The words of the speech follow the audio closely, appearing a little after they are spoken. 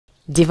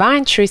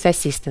Divine Truth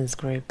Assistance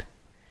Group.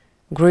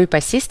 Group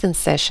assistance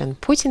session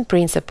putting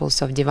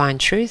principles of divine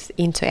truth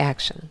into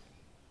action.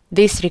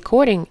 This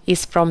recording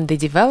is from the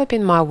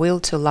Developing My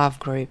Will to Love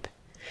group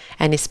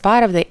and is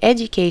part of the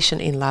Education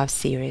in Love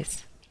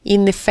series.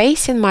 In the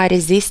Facing My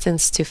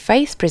Resistance to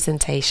Faith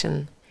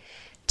presentation,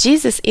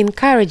 Jesus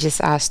encourages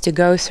us to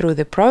go through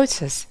the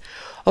process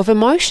of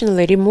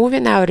emotionally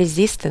removing our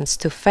resistance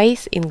to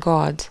faith in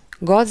God,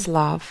 God's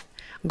love,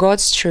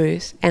 God's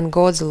truth, and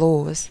God's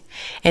laws,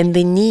 and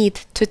the need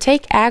to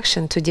take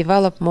action to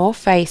develop more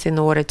faith in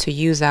order to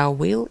use our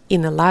will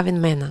in a loving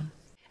manner.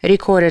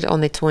 Recorded on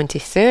the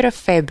 23rd of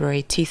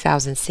February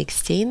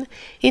 2016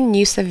 in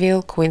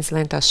Noosaville,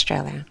 Queensland,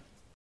 Australia.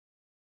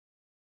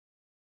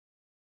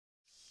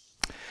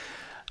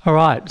 All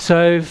right,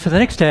 so for the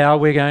next hour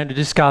we're going to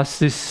discuss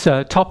this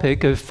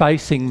topic of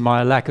facing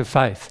my lack of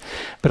faith.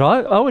 But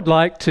I would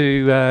like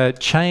to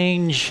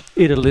change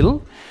it a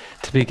little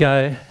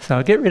so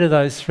I'll get rid of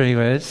those three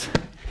words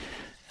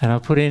and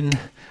I'll put in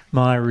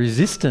my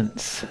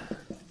resistance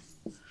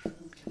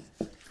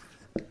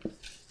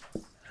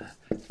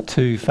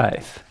to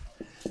faith.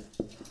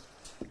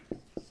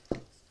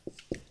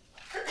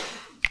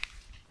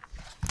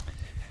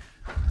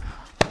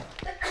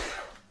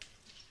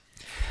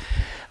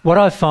 What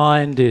I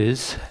find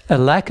is a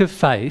lack of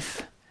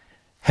faith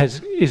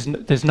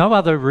there's no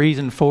other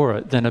reason for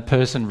it than a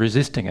person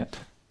resisting it.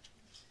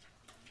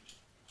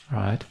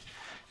 Right?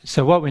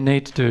 So what we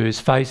need to do is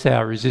face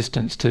our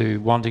resistance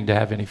to wanting to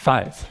have any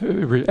faith,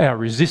 our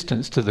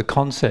resistance to the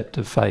concept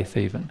of faith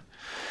even.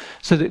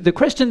 So the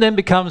question then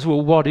becomes,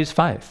 well, what is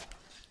faith?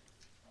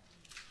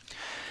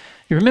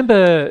 You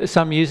remember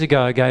some years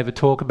ago I gave a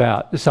talk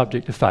about the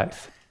subject of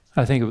faith.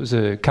 I think it was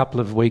a couple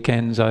of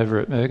weekends over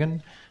at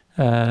Mergen.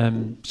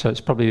 So it's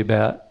probably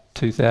about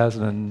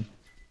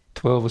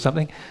 2012 or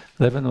something,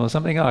 11 or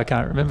something, I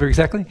can't remember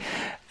exactly.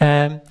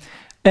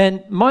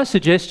 And my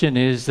suggestion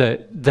is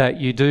that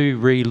you do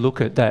re-look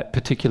at that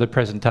particular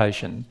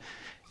presentation.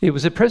 It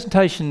was a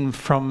presentation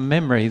from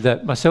memory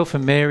that myself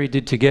and Mary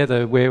did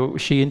together where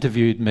she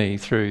interviewed me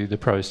through the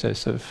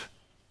process of...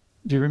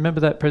 Do you remember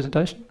that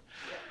presentation?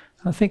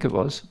 I think it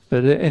was,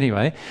 but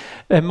anyway.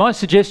 And my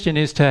suggestion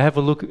is to have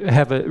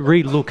a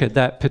re-look at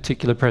that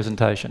particular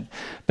presentation.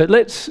 But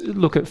let's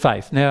look at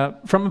faith. Now,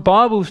 from a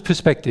Bible's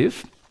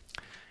perspective,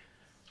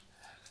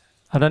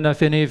 I don't know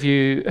if any of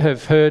you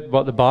have heard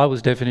what the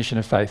Bible's definition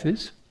of faith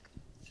is.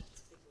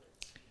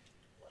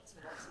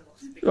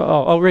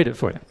 I'll read it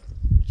for you.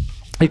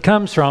 It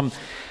comes from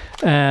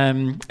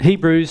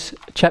Hebrews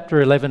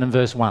chapter 11 and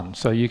verse 1.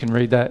 So you can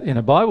read that in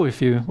a Bible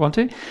if you want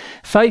to.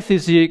 Faith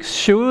is the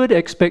assured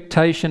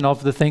expectation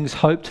of the things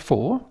hoped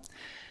for,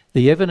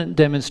 the evident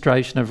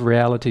demonstration of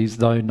realities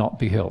though not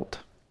beheld.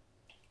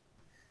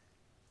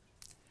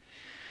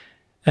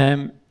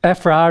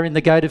 Afra in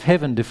the Gate of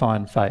Heaven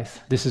defined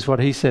faith. This is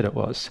what he said it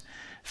was.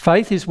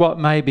 Faith is what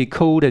may be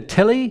called a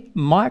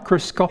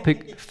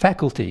telemicroscopic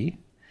faculty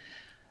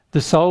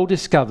the soul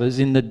discovers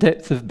in the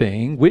depth of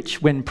being,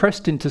 which, when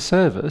pressed into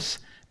service,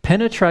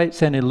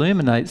 penetrates and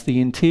illuminates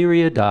the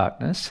interior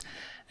darkness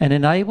and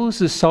enables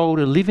the soul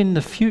to live in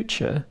the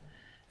future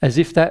as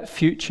if that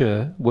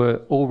future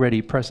were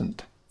already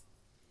present.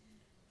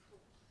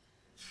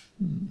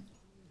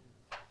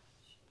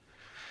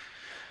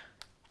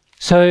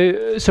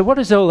 So what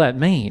does all that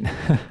mean?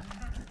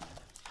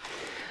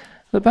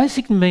 It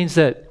basically means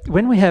that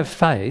when we have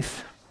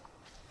faith,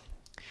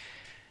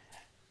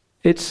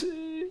 it's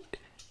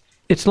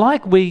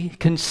like we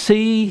can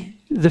see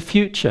the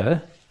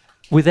future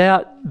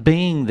without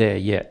being there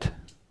yet.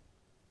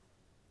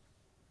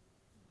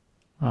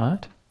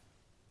 Right?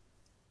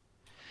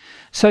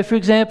 So, for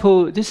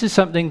example, this is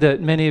something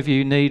that many of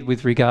you need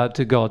with regard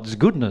to God's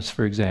goodness,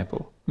 for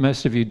example.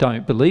 Most of you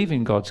don't believe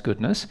in God's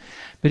goodness,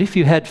 but if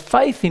you had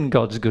faith in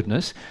God's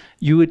goodness,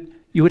 you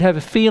would have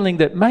a feeling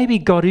that maybe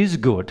God is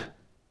good,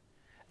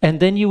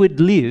 and then you would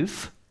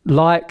live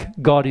like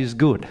God is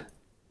good.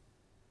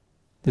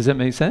 Does that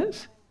make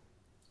sense?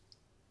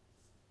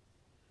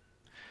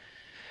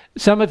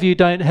 Some of you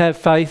don't have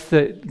faith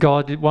that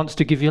God wants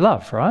to give you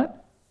love, right?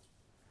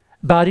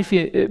 But if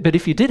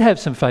you did have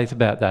some faith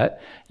about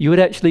that, you would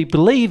actually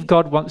believe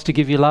God wants to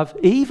give you love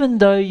even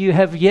though you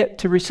have yet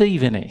to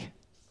receive any.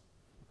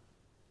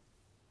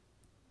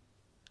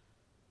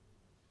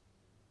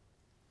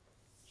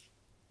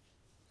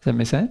 Does that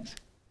make sense?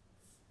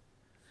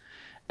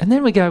 And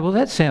then we go, well,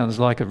 that sounds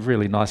like a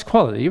really nice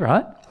quality,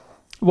 right?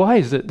 Why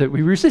is it that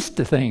we resist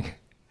the thing?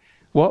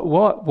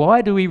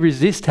 Why do we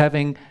resist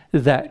having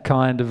that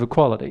kind of a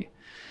quality?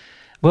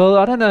 Well,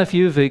 I don't know if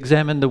you've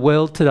examined the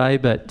world today,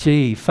 but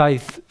gee,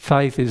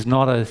 faith is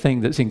not a thing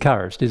that's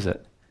encouraged, is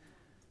it?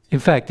 In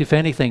fact, if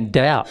anything,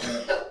 doubt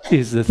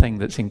is the thing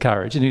that's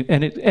encouraged.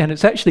 And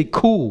it's actually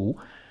cool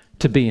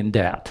to be in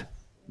doubt,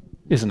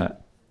 isn't it?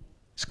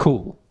 It's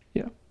cool.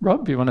 Yeah.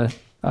 Rob, you want to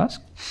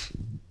ask?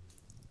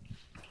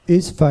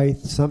 Is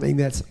faith something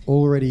that's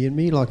already in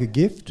me, like a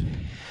gift,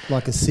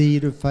 like a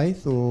seed of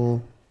faith,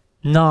 or...?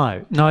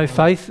 No,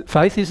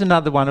 faith is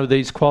another one of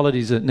these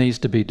qualities that needs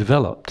to be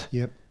developed.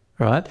 Yep.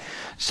 right?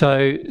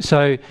 So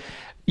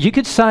you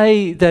could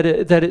say that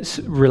it's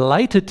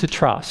related to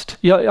trust.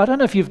 I don't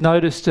know if you've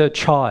noticed a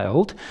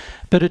child,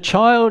 but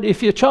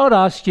if your child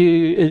asks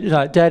you,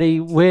 Daddy,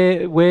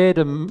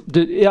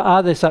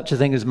 are there such a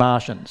thing as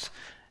Martians?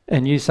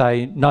 And you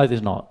say, no,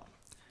 there's not.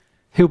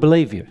 He'll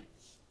believe you,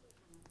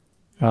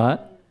 right?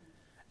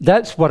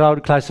 That's what I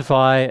would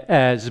classify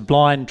as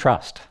blind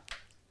trust,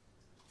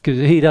 because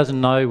he doesn't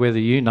know whether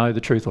you know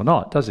the truth or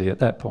not, does he, at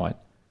that point,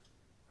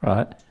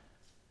 right?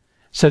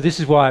 So this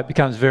is why it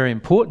becomes very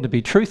important to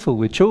be truthful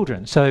with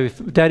children. So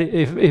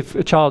if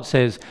a child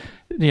says,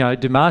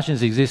 do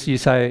Martians exist, you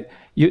say,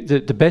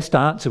 the best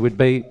answer would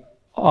be,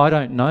 I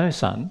don't know,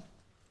 son.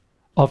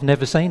 I've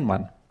never seen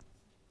one.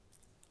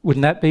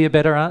 Wouldn't that be a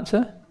better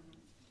answer?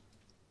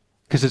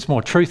 Because it's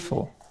more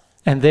truthful,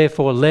 and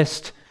therefore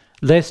less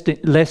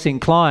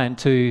inclined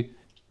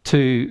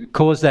to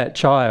cause that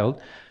child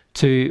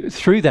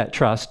through that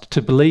trust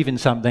to believe in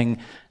something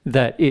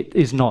that it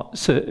is not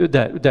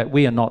that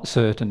we are not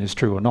certain is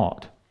true or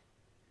not.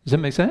 Does that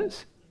make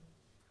sense?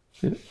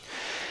 Yeah.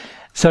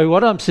 So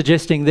what I'm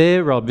suggesting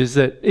there, Rob, is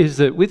that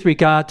with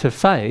regard to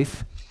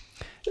faith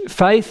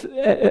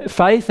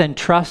and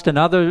trust and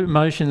other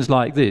emotions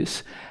like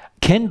this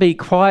can be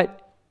quite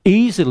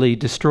easily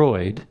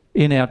destroyed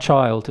in our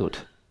childhood,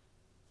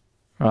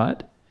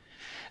 right?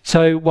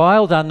 So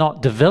while they're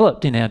not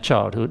developed in our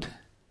childhood,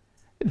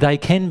 they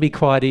can be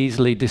quite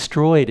easily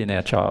destroyed in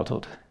our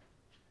childhood.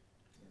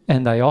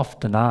 And they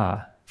often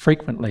are,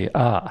 frequently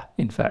are,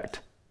 in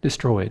fact,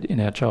 destroyed in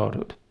our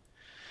childhood.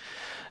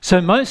 So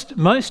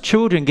most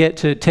children get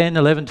to 10,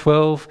 11,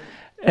 12,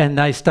 and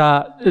they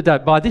start,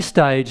 by this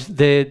stage,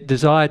 their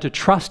desire to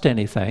trust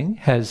anything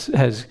has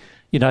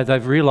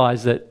they've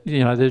realised that,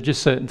 there are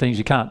just certain things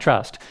you can't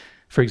trust.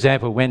 For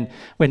example, when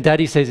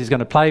Daddy says he's going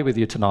to play with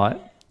you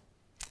tonight,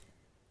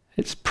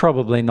 it's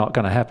probably not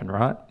going to happen,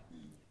 right?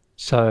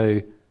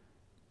 So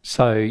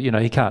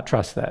he can't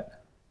trust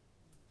that,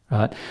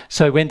 right?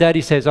 So when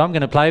Daddy says, I'm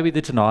going to play with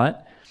you tonight,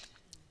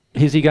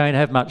 is he going to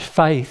have much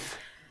faith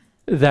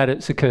that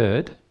it's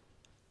occurred?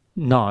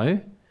 No,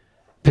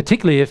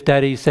 particularly if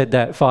Daddy said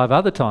that 5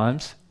 other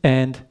times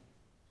and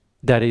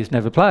Daddy's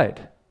never played.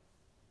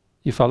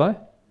 You follow?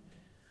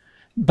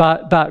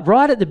 But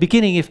right at the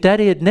beginning, if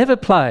Daddy had never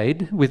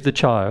played with the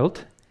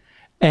child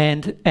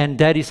and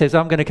Daddy says,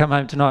 I'm going to come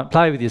home tonight and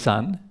play with your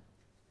son,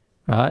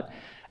 right?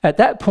 At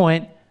that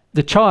point,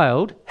 the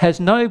child has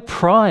no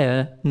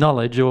prior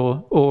knowledge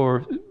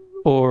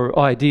or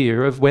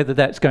idea of whether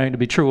that's going to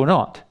be true or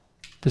not.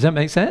 Does that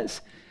make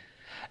sense?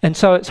 And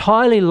so it's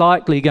highly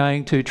likely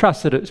going to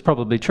trust that it's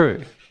probably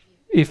true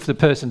if the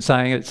person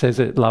saying it says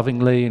it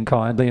lovingly and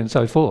kindly and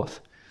so forth.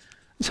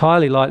 It's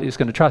highly likely it's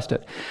going to trust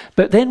it.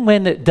 But then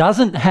when it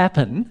doesn't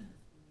happen,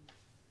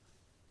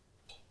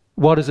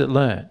 what does it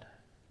learn?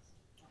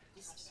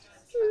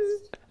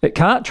 It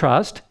can't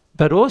trust,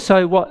 but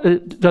also what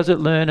does it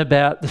learn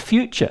about the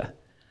future?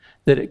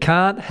 That it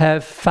can't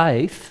have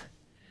faith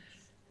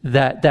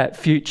that that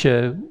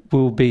future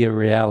will be a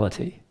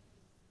reality.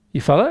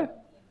 You follow?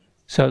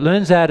 So it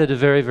learns that at a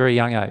very, very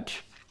young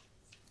age.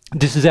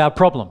 This is our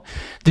problem.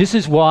 This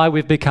is why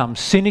we've become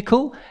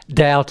cynical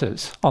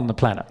doubters on the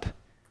planet,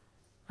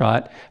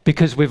 right?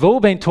 Because we've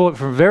all been taught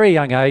from a very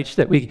young age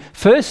that we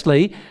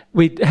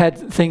had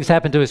things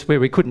happen to us where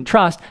we couldn't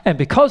trust, and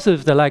because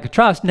of the lack of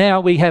trust, now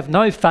we have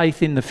no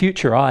faith in the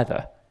future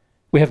either.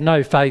 We have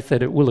no faith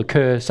that it will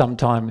occur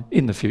sometime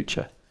in the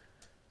future.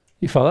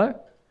 You follow?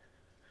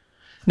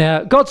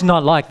 Now, God's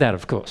not like that,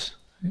 of course.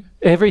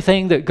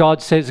 Everything that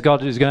God says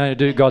God is going to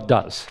do, God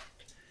does.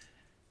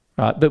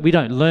 Right? But we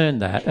don't learn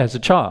that as a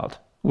child.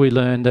 We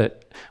learn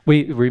that,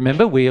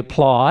 we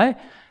apply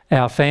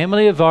our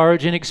family of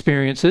origin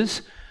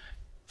experiences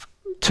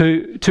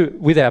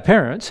with our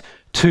parents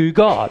to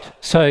God.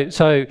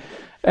 So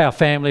our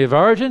family of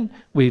origin,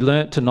 we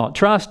learnt to not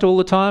trust all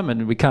the time,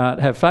 and we can't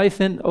have faith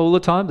in all the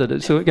time that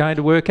it's going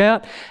to work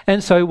out.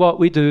 And so what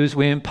we do is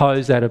we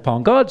impose that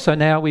upon God. So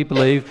now we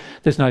believe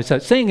there's no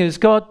such thing as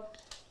God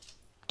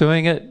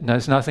doing it.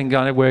 There's nothing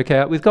going to work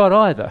out with God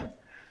either.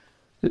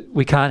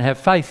 We can't have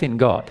faith in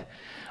God.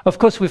 Of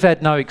course, we've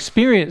had no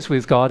experience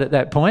with God at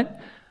that point,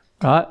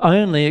 right?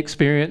 Only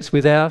experience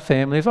with our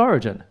family of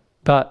origin.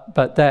 But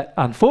that,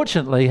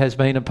 unfortunately, has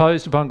been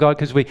imposed upon God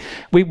because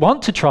we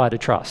want to try to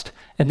trust.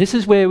 And this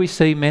is where we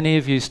see many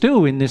of you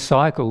still in this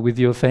cycle with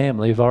your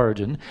family of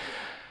origin,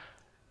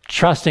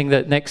 trusting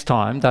that next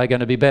time they're going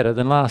to be better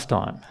than last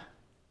time,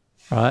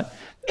 right?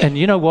 And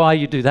you know why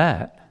you do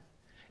that?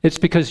 It's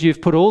because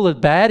you've put all the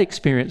bad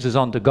experiences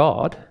onto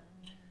God,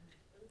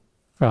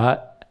 right?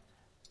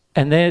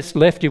 And that's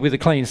left you with a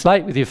clean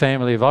slate with your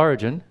family of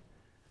origin,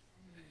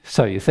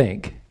 so you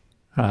think,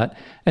 right?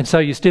 And so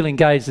you still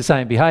engage the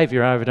same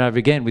behaviour over and over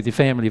again with your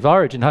family of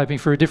origin, hoping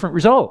for a different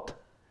result.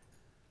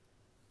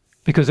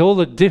 Because all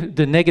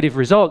the negative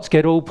results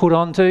get all put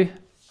onto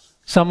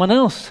someone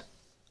else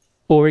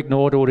or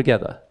ignored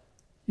altogether.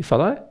 You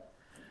follow?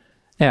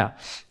 Now,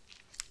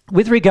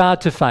 with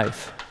regard to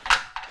faith,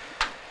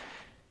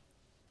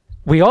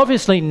 we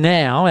obviously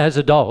now, as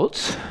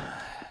adults,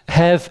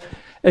 have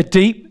a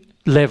deep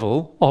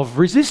level of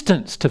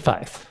resistance to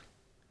faith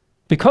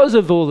because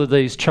of all of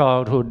these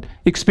childhood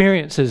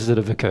experiences that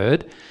have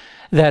occurred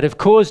that have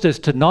caused us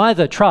to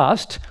neither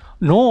trust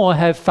nor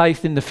have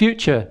faith in the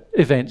future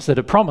events that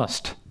are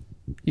promised.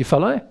 You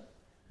follow?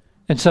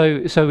 And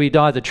so we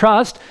neither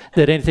trust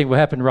that anything will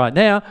happen right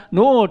now,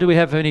 nor do we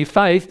have any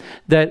faith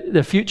that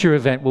the future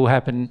event will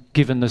happen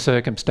given the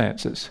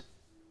circumstances.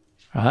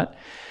 Right?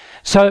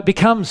 So it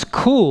becomes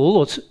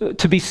cool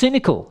to be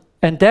cynical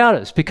and doubt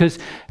us, because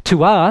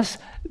to us,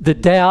 the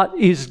doubt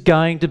is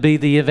going to be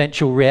the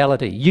eventual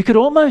reality. You could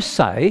almost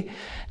say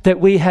that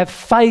we have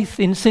faith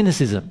in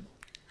cynicism.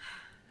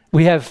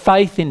 We have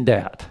faith in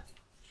doubt.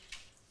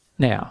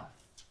 Now,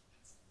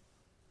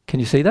 can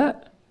you see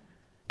that?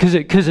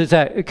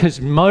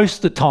 Because most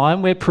of the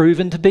time we're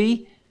proven to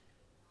be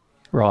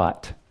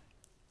right.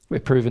 We're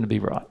proven to be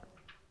right.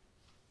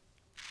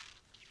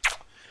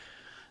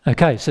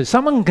 Okay, so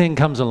someone then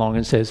comes along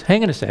and says,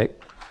 hang on a sec,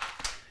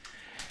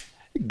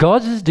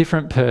 God's a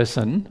different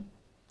person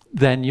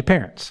than your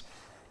parents.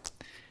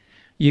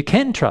 You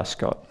can trust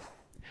God.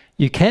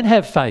 You can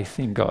have faith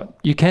in God.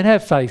 You can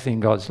have faith in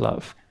God's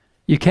love.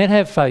 You can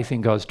have faith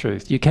in God's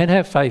truth. You can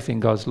have faith in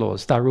God's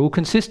laws. They're all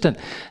consistent.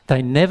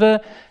 They never,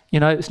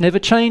 it's never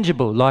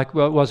changeable like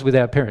it was with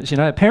our parents.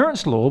 Our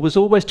parents' law was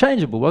always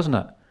changeable, wasn't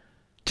it?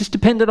 Just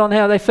depended on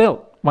how they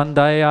felt one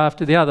day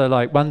after the other.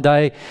 Like one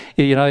day,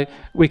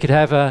 we could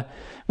have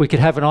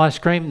an ice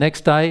cream.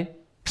 Next day,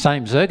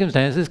 same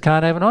circumstances,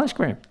 can't have an ice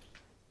cream.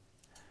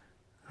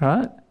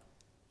 Right?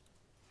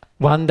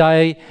 One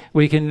day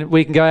we can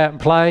go out and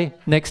play.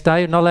 Next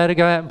day, not allowed to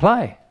go out and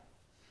play.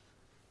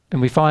 And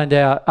we find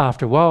out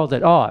after a while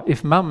that,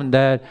 if mum and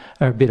dad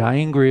are a bit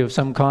angry of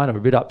some kind or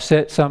a bit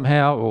upset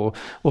somehow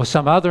or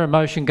some other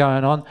emotion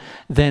going on,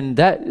 then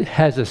that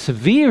has a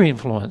severe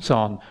influence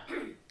on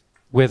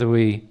whether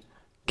we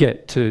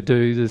get to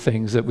do the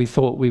things that we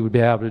thought we would be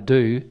able to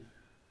do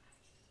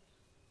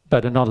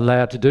but are not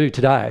allowed to do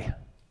today.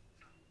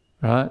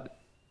 Right?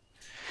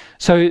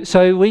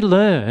 So we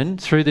learn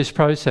through this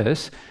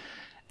process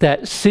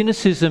that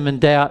cynicism and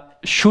doubt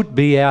should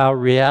be our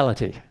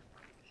reality.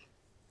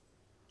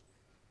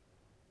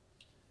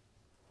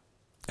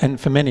 And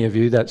for many of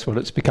you, that's what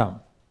it's become,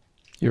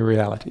 your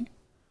reality.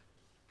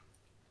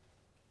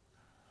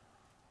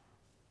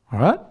 All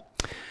right?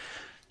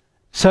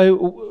 So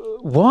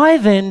why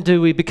then do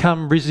we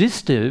become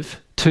resistive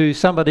to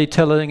somebody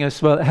telling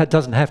us, well, it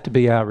doesn't have to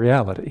be our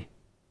reality?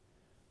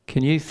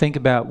 Can you think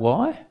about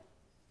why?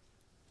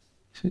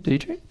 Is it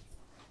Deidre?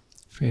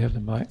 If we have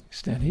the mic,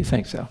 stand here.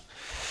 Thanks, Al.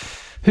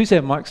 Who's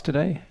our mics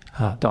today?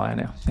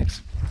 Diana.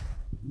 Thanks.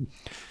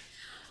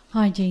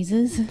 Hi,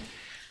 Jesus.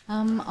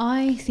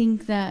 I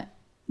think that,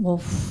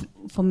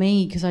 for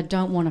me, because I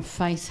don't want to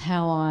face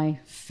how I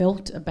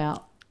felt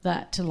about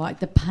that, to like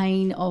the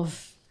pain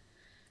of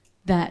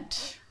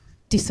that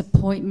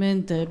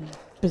disappointment, the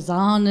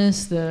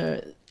bizarreness,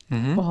 the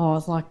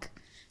like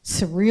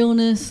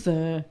surrealness,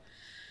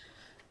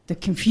 the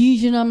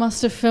confusion I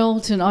must have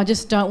felt, and I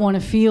just don't want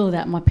to feel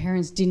that my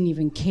parents didn't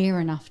even care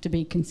enough to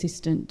be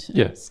consistent.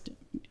 Yes,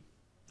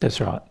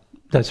 that's right.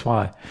 That's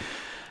why.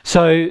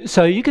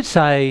 So you could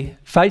say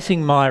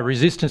facing my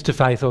resistance to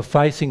faith or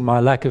facing my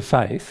lack of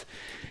faith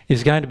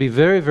is going to be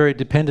very, very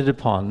dependent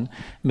upon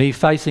me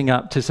facing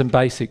up to some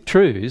basic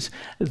truths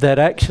that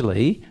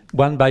actually,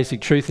 one basic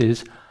truth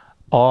is,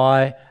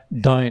 I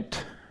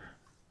don't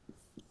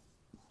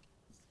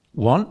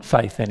want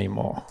faith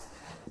anymore.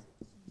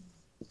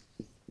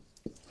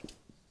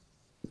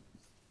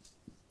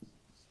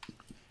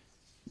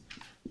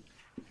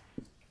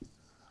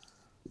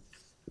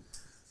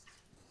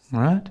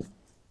 Right?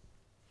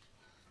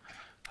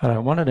 I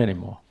don't want it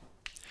anymore.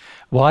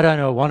 Why don't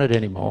I want it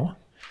anymore?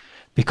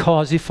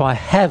 Because if I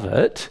have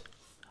it,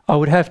 I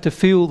would have to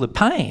feel the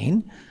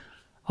pain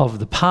of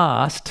the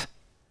past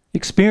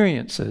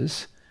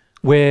experiences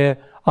where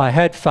I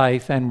had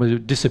faith and was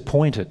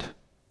disappointed.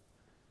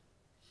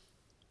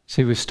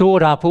 See, we've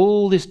stored up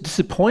all this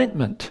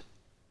disappointment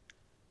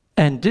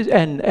and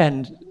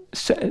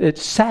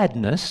it's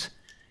sadness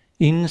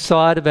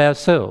inside of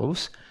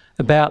ourselves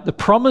about the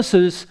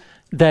promises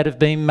that have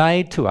been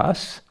made to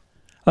us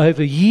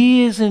over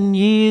years and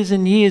years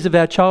and years of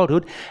our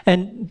childhood.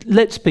 And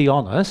let's be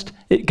honest,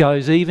 it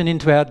goes even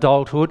into our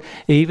adulthood,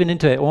 even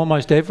into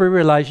almost every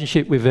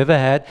relationship we've ever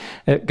had.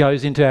 It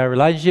goes into our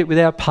relationship with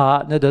our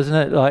partner, doesn't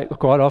it? Like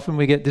quite often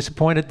we get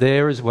disappointed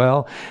there as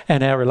well.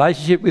 And our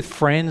relationship with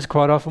friends,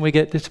 quite often we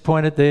get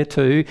disappointed there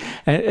too.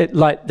 And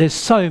there's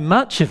so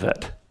much of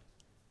it,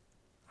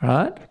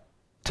 right,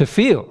 to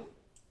feel.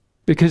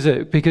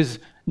 Because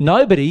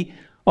nobody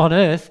on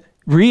earth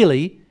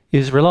really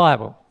is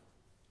reliable.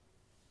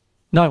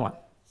 No one.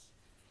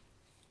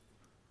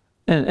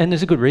 And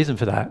there's a good reason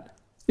for that,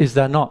 is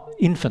they're not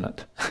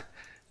infinite.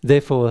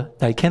 Therefore,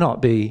 they cannot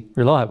be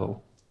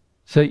reliable.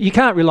 So you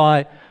can't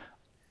rely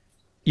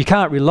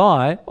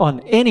on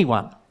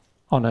anyone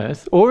on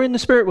earth, or in the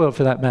spirit world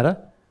for that matter.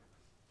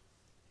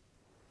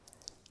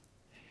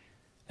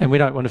 And we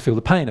don't want to feel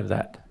the pain of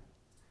that.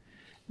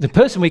 The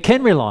person we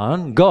can rely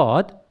on,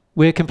 God,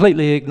 We're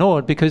completely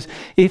ignored, because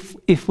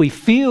if we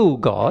feel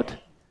God,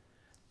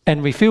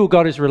 and we feel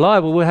God is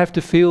reliable, we'll have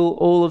to feel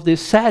all of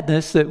this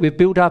sadness that we've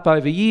built up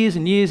over years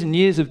and years and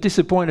years of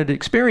disappointed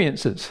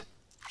experiences.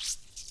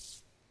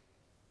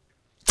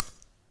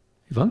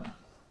 Yvonne?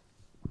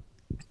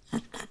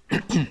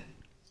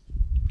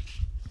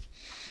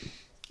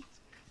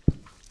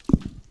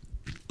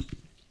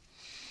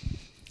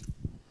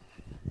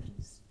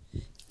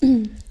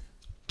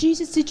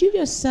 Jesus, did you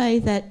just say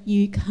that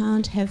you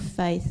can't have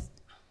faith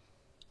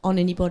on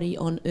anybody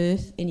on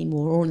earth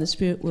anymore or in the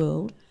spirit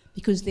world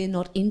because they're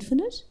not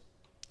infinite?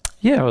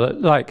 Yeah, well,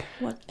 like,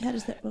 how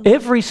does that work?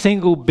 Every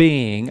single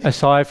being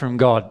aside from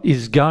God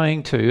is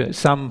going to, at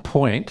some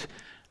point,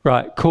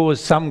 right,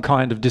 cause some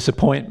kind of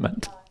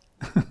disappointment.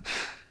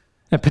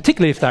 And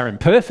particularly if they're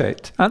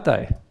imperfect, aren't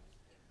they?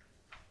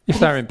 If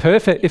they're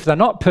imperfect, if they're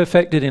not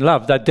perfected in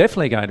love, they're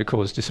definitely going to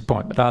cause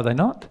disappointment, are they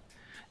not?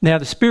 Now,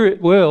 the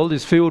spirit world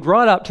is filled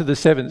right up to the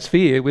seventh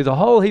sphere with a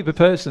whole heap of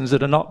persons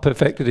that are not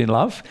perfected in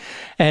love,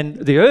 and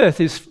the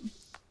earth is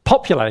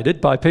populated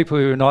by people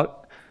who are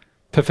not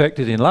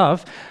perfected in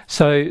love.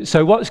 So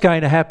what's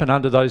going to happen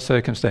under those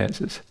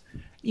circumstances?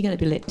 You're going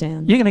to be let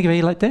down. You're going to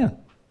be let down.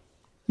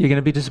 You're going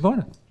to be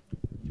disappointed.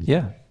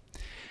 Yeah.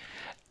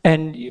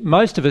 And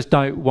most of us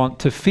don't want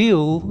to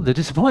feel the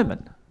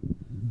disappointment,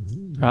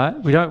 right?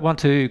 We don't want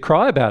to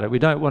cry about it. We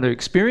don't want to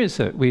experience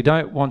it. We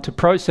don't want to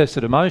process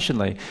it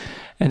emotionally.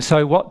 And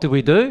so what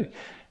do?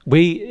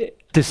 We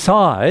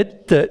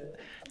decide that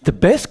the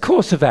best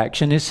course of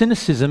action is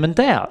cynicism and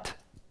doubt.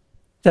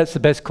 That's the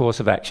best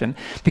course of action,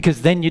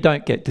 because then you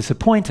don't get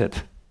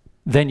disappointed.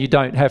 Then you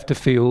don't have to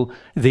feel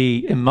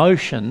the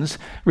emotions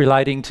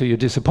relating to your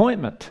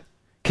disappointment.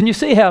 Can you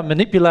see how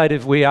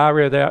manipulative we are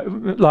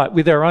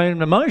with our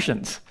own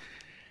emotions?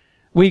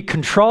 We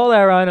control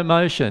our own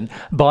emotion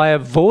by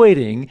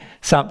avoiding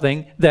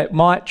something that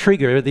might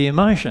trigger the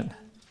emotion.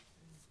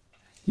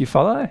 You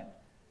follow?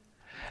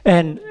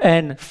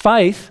 And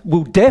faith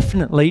will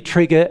definitely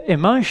trigger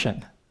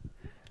emotion,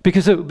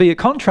 because it will be a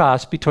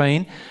contrast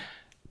between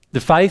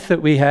the faith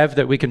that we have,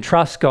 that we can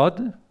trust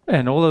God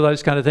and all of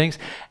those kind of things,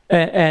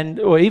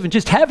 or even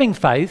just having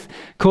faith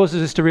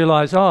causes us to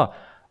realise, oh,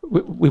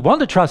 we want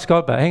to trust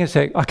God, but hang on a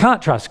sec, I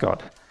can't trust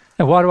God.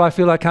 And why do I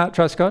feel I can't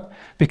trust God?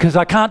 Because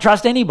I can't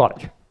trust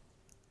anybody.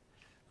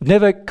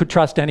 Never could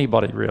trust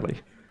anybody, really.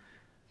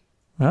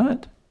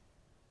 Right?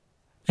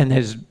 And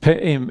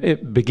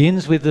it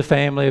begins with the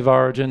family of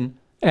origin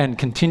and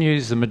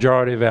continues the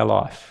majority of our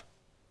life.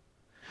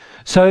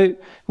 So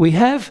we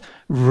have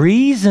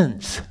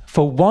reasons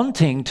for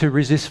wanting to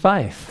resist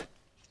faith.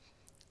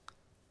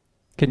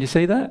 Can you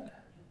see that?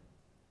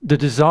 The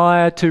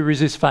desire to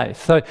resist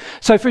faith.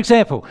 So for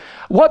example,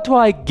 what do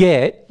I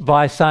get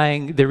by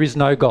saying there is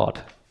no God?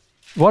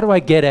 What do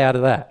I get out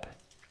of that?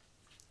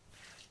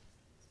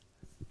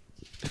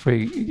 If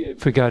we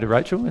go to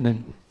Rachel and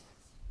then...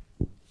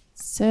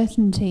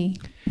 Certainty.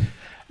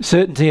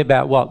 Certainty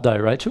about what though,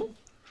 Rachel?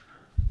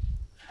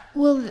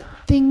 Well,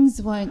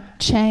 things won't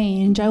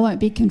change. I won't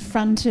be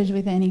confronted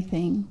with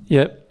anything.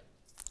 Yep.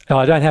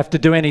 I don't have to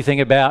do anything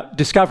about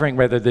discovering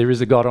whether there is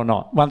a God or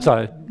not. Once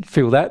I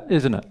feel that,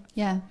 isn't it?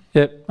 Yeah.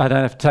 Yep. I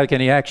don't have to take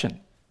any action.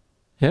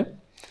 Yep.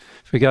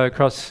 If we go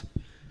across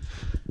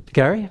to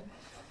Gary.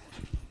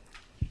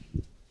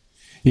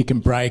 You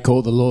can break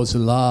all the laws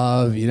of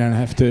love. You don't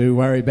have to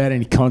worry about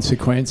any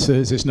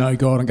consequences. There's no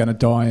God, I'm going to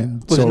die.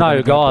 And well, there's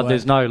no God,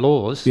 there's no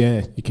laws.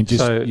 Yeah, you can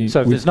just...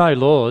 So if there's no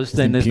laws,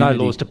 then there's no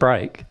laws to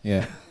break.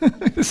 Yeah.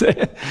 So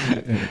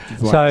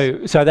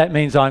that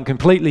means I'm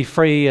completely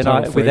free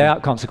and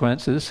without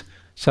consequences.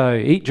 So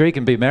eat, drink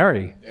and be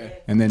merry. Yeah.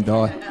 And then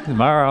die.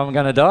 Tomorrow I'm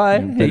going to die.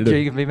 Eat,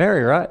 drink and be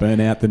merry, right? Burn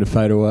out, then to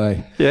fade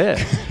away.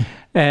 Yeah.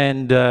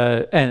 And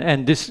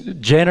this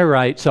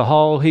generates a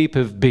whole heap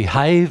of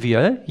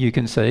behaviour, you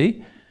can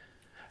see,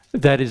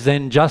 that is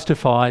then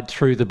justified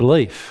through the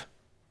belief.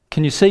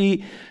 Can you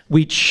see?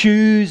 We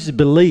choose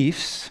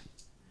beliefs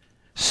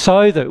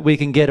so that we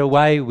can get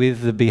away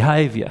with the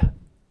behaviour.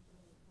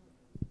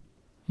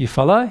 You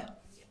follow?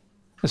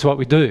 That's what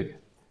we do.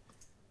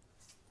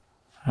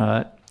 All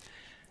right.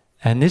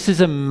 And this is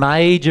a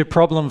major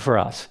problem for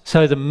us.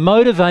 So the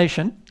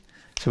motivation,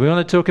 so we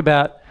want to talk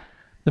about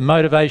the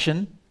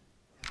motivation.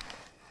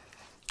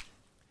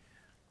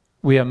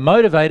 We are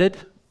motivated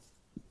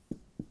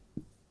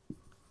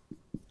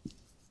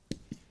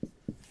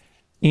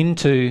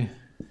into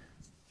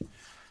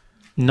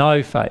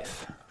no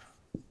faith.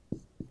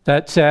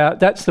 That's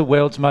the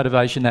world's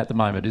motivation at the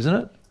moment, isn't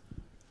it?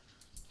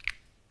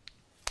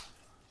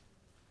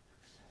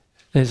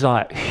 There's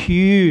like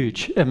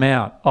huge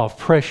amount of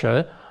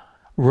pressure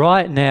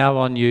right now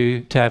on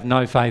you to have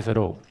no faith at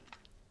all.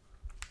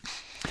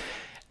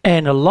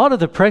 And a lot of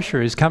the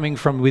pressure is coming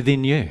from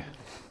within you.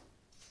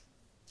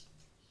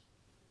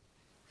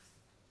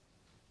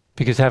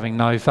 Because having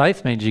no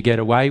faith means you get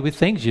away with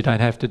things, you don't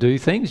have to do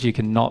things, you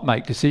can not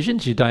make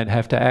decisions, you don't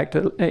have to act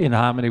in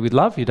harmony with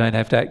love, you don't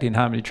have to act in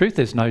harmony with truth.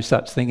 There's no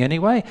such thing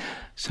anyway.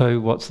 So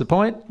what's the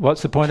point?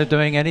 What's the point of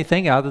doing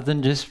anything other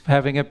than just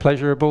having a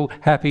pleasurable,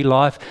 happy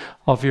life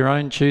of your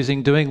own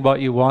choosing, doing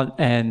what you want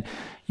and,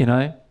 you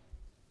know,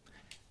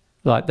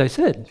 like they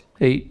said,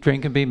 eat,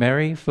 drink and be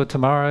merry, for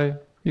tomorrow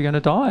you're going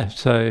to die.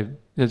 So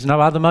there's no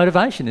other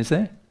motivation, is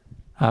there,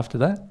 after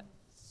that?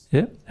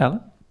 Yeah,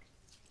 Alan?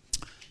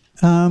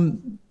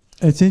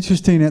 It's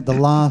interesting at the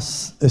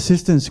last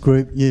assistance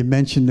group you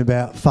mentioned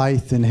about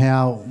faith and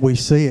how we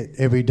see it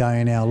every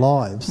day in our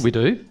lives. We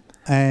do.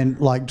 And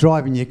like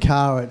driving your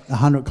car at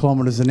 100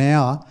 kilometres an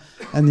hour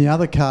and the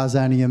other car's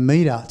only a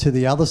metre to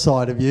the other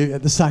side of you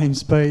at the same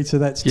speed, so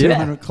that's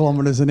 200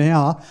 kilometres an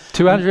hour.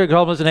 200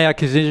 kilometres an hour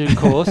collision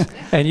course,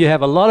 and you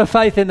have a lot of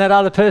faith in that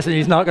other person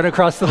who's not going to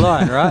cross the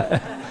line,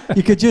 right?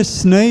 You could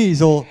just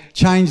sneeze or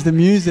change the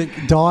music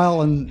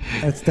dial and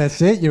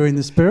that's it, you're in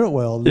the spirit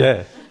world.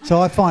 Yeah. So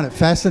I find it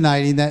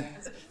fascinating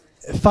that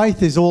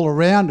faith is all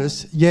around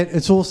us, yet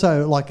it's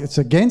also like it's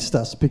against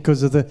us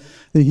because of the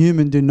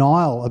human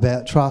denial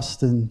about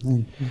trust.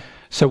 And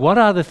So what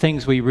are the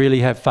things we really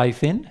have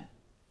faith in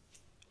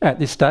at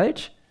this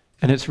stage?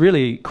 And it's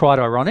really quite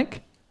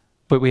ironic,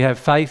 but we have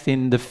faith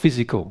in the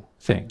physical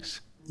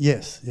things.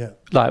 Yes, yeah.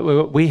 Like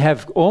we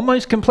have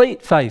almost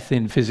complete faith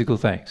in physical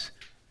things.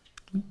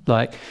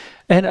 Like,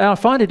 and I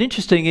find it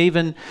interesting,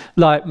 even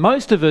like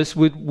most of us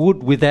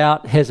would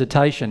without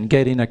hesitation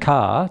get in a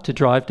car to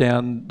drive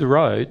down the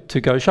road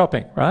to go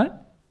shopping, right?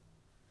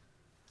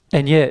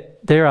 And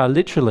yet there are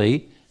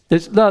literally,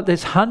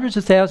 there's hundreds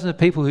of thousands of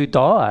people who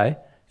die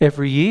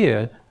every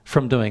year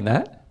from doing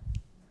that.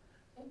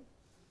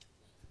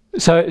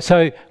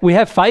 So we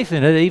have faith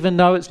in it even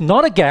though it's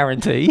not a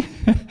guarantee.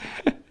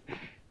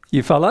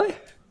 You follow?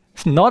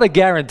 It's not a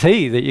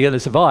guarantee that you're going to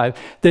survive.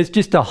 There's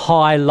just a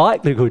high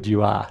likelihood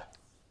you are,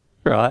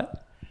 right?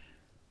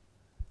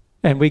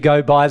 And we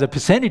go by the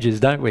percentages,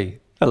 don't we,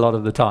 a lot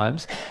of the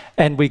times?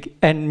 And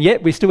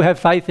yet we still have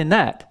faith in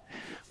that.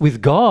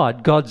 With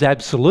God, God's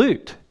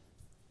absolute.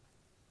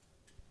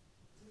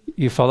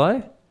 You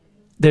follow?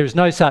 There is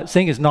no such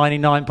thing as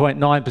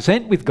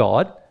 99.9% with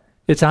God.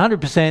 It's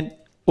 100%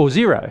 or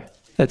zero.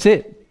 That's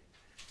it,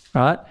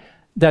 right?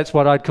 That's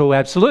what I'd call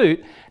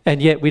absolute,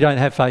 and yet we don't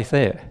have faith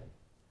there.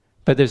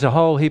 But there's a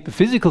whole heap of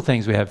physical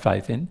things we have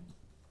faith in,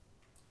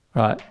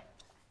 right?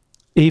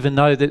 Even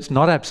though that's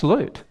not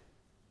absolute.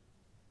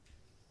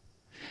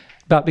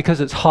 But because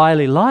it's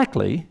highly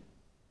likely,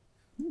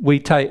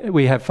 we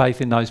have faith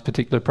in those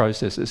particular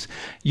processes.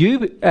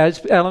 You,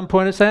 as Alan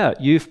pointed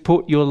out, you've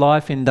put your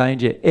life in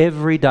danger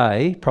every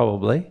day,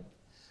 probably,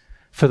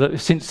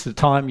 since the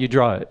time you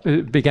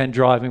began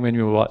driving when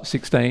you were, what,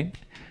 16?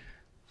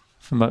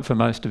 For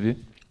most of you.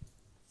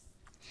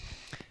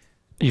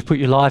 You've put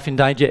your life in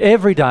danger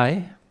every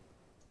day,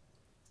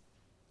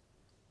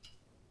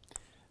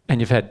 and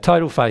you've had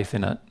total faith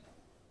in it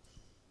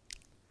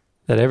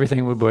that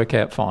everything would work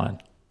out fine.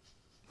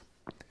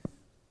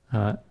 All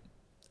right.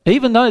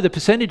 Even though the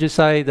percentages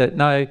say that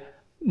no,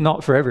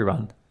 not for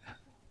everyone.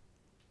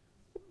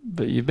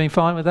 But you've been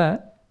fine with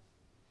that.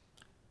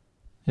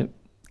 Yep.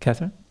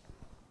 Catherine?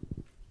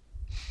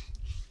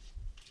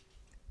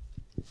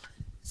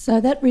 So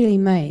that really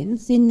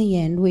means, in the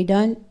end, we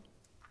don't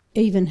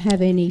even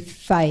have any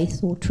faith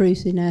or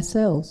truth in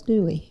ourselves,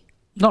 do we?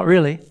 Not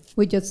really.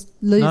 We just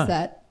lose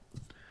that.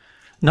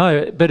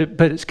 No, but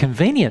it's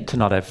convenient to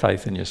not have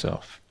faith in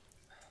yourself.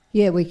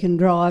 Yeah, we can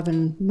drive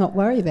and not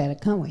worry about it,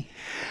 can't we?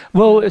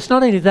 Well, it's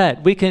not only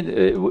that. We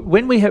can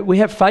when we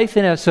have faith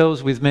in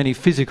ourselves with many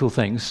physical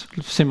things,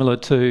 similar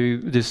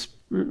to this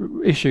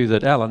issue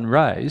that Alan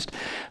raised,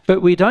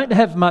 but we don't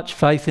have much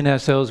faith in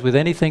ourselves with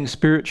anything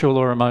spiritual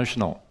or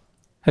emotional.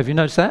 Have you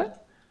noticed that?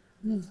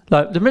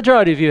 Like the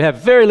majority of you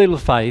have very little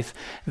faith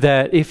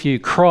that if you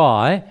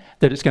cry,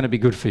 that it's going to be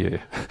good for you.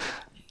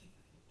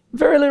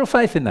 Very little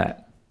faith in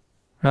that,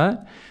 right?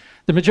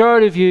 The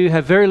majority of you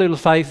have very little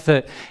faith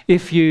that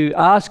if you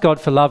ask God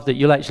for love, that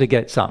you'll actually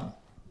get some,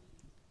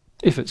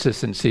 if it's a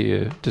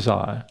sincere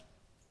desire,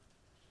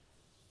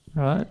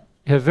 right?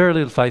 You have very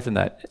little faith in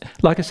that.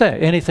 Like I say,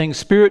 anything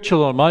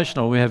spiritual or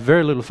emotional, we have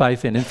very little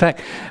faith in. In fact,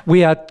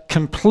 we are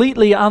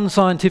completely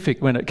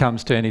unscientific when it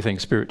comes to anything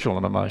spiritual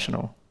and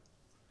emotional.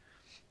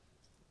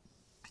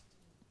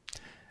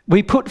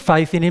 We put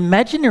faith in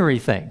imaginary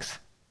things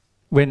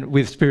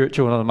with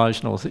spiritual and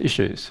emotional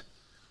issues,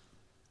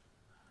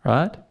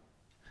 right?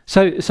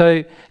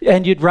 So,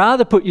 and you'd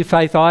rather put your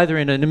faith either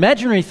in an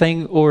imaginary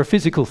thing or a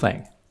physical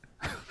thing,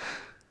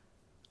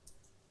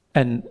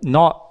 and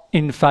not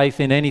in faith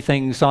in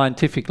anything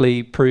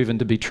scientifically proven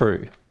to be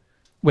true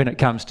when it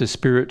comes to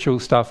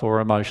spiritual stuff or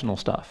emotional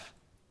stuff.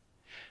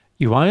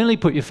 You only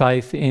put your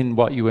faith in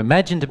what you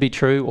imagine to be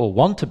true or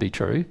want to be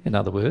true, in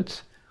other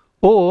words,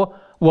 or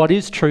what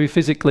is true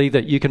physically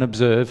that you can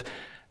observe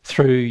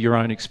through your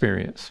own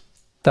experience.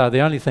 They're the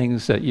only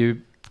things that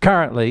you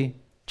currently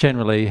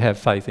generally have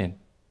faith in.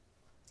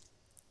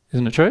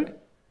 Isn't it true?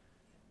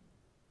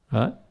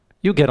 Right?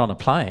 You'll get on a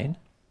plane.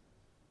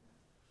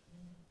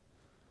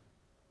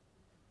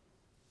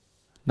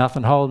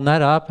 Nothing holding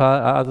that up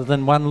other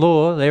than one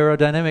law, the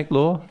aerodynamic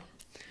law.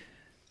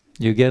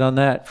 You get on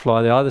that,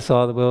 fly the other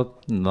side of the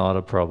world, not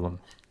a problem.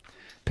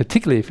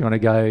 Particularly if you want to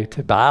go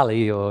to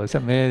Bali or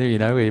somewhere, you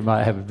know, where you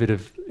might have a bit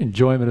of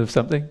enjoyment of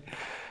something,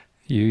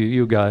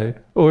 you'll go.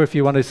 Or if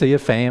you want to see a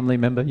family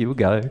member, you'll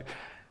go.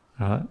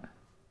 Right?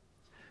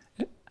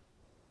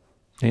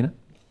 Nina?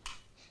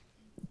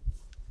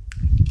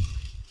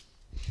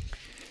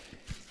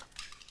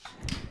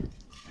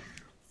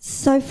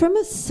 So from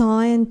a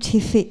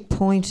scientific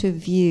point of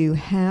view,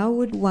 how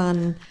would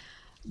one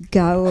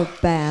go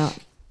about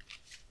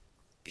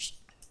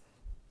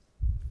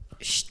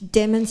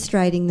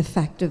demonstrating the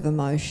fact of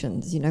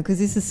emotions? You know, because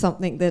this is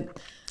something that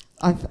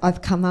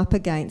I've come up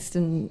against,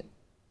 and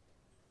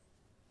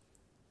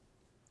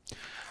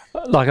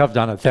like I've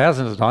done it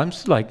thousands of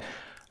times. Like,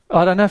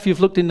 I don't know if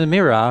you've looked in the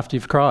mirror after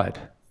you've cried.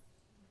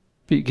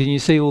 Can you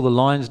see all the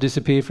lines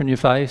disappear from your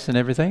face and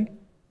everything?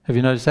 Have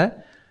you noticed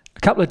that? A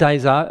couple of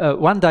days,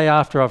 one day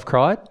after I've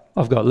cried,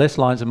 I've got less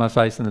lines on my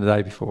face than the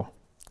day before.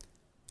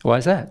 Why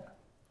is that?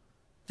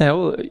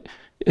 Now,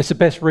 it's the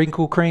best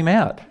wrinkle cream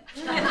out.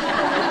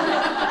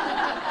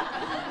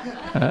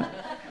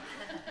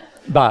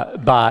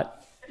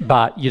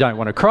 But you don't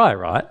want to cry,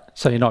 right?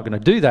 So you're not going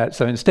to do that.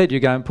 So instead you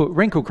go and put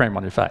wrinkle cream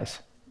on your face.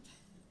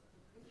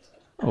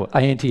 Or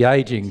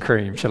anti-aging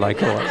cream, shall I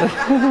call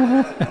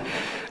it?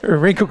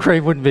 Wrinkle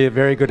cream wouldn't be a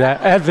very good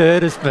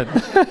advertisement.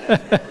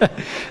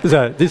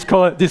 So this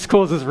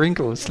causes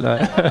wrinkles. No.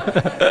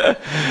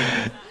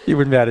 You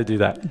wouldn't be able to do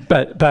that.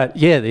 But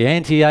yeah, the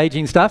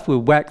anti-aging stuff, we'll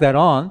whack that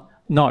on,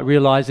 not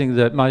realising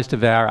that most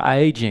of our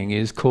ageing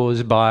is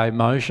caused by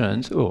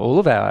emotions, or all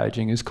of our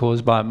ageing is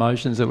caused by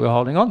emotions that we're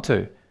holding on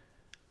to.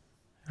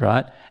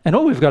 Right? And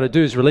all we've got to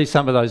do is release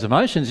some of those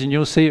emotions and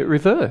you'll see it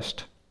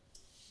reversed.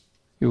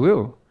 You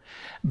will.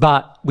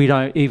 But we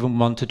don't even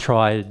want to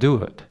try to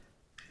do it.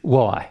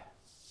 Why?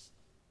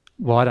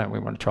 Why don't we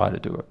want to try to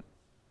do it?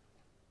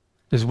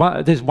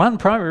 There's one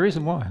primary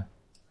reason why.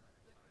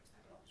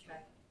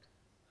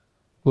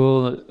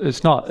 Well,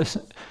 it's not.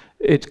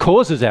 It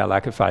causes our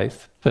lack of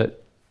faith,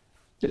 but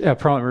our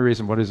primary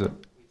reason, what is it?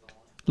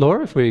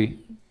 Laura, if we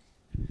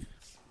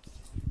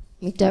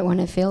don't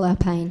want to feel our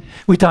pain.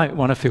 We don't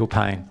want to feel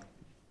pain.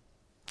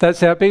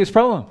 That's our biggest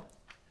problem,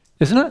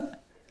 isn't it?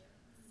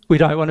 We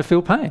don't want to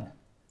feel pain.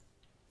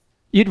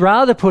 You'd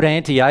rather put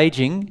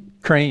anti-aging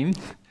cream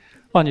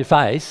on your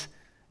face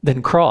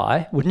than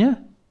cry, wouldn't you?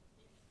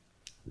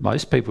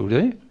 Most people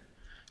do.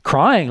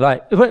 Crying,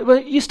 like,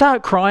 you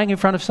start crying in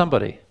front of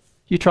somebody.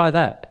 You try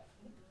that.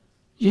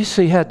 You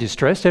see how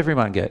distressed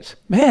everyone gets.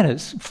 Man,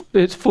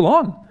 it's full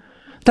on.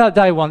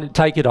 They want to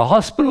take you to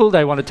hospital,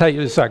 they want to take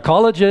you to a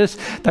psychologist,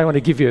 they want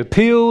to give you a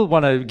pill,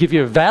 want to give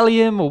you a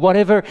Valium or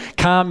whatever,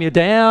 calm you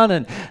down,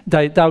 and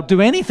they'll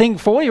do anything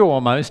for you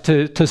almost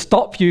to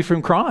stop you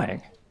from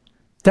crying.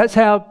 That's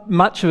how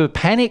much of a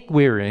panic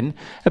we're in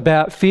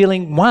about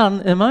feeling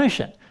one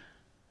emotion.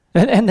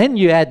 And then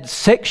you add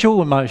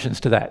sexual emotions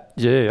to that.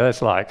 Yeah,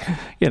 that's like,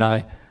 you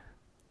know,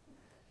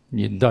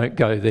 you don't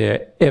go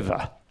there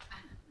ever,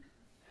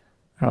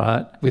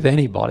 right, with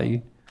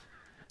anybody.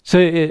 So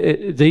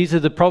these are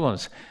the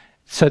problems.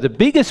 So the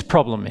biggest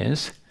problem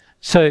is,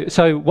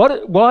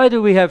 why do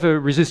we have a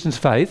resistance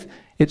to faith?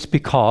 It's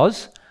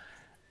because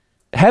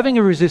having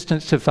a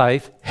resistance to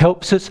faith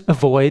helps us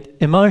avoid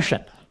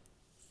emotion.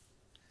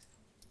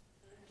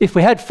 If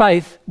we had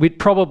faith, we'd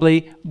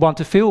probably want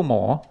to feel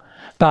more,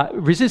 but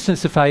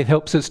resistance to faith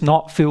helps us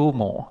not feel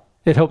more.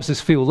 It helps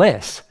us feel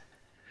less.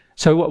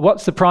 So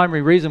what's the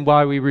primary reason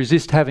why we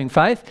resist having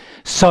faith?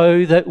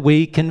 So that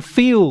we can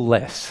feel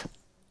less.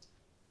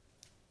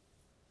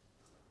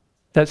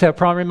 That's our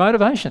primary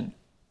motivation.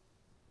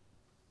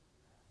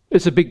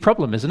 It's a big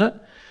problem, isn't it?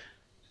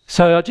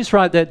 So I'll just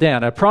write that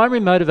down. Our primary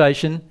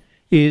motivation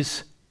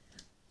is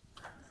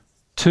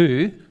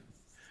to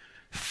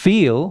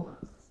feel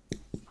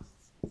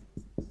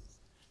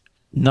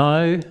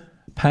no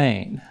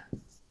pain.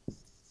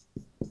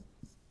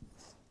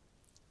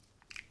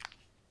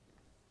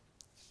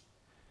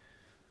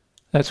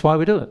 That's why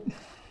we do it.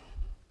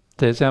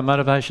 There's our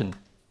motivation.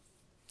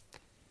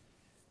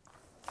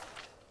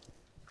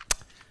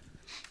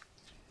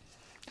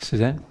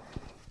 Suzanne?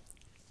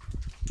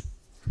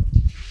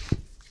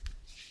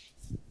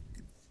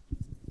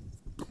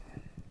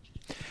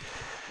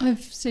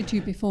 I've said to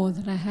you before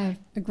that I have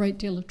a great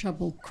deal of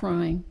trouble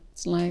crying.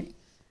 It's like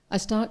I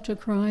start to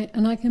cry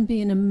and I can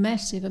be in a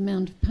massive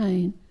amount of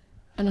pain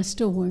and I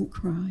still won't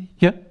cry.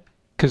 Yep,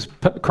 because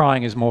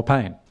crying is more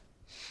pain.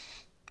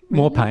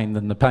 More pain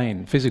than the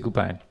pain, physical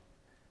pain.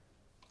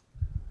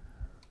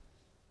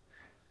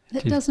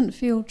 That doesn't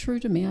feel true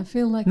to me. I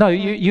feel like... No,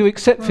 you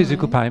accept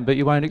physical pain, but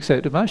you won't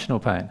accept emotional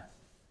pain.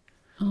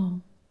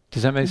 Oh.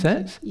 Does that make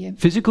sense? Yeah.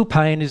 Physical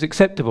pain is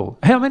acceptable.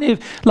 How many of,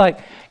 like,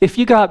 if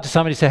you go up to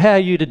somebody and say, how are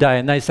you today?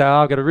 And they say,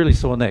 oh, I've got a really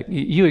sore neck.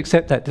 You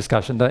accept that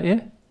discussion, don't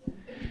you?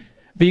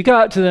 But you go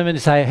up to them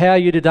and say, how are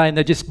you today? And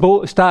they just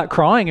start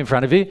crying in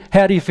front of you.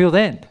 How do you feel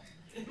then?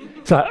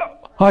 So,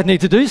 I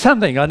need to do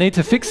something. I need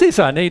to fix this.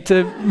 I need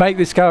to make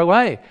this go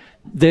away.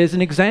 There's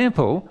an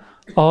example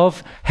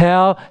of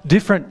how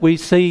different we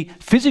see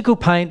physical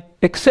pain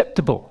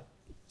acceptable.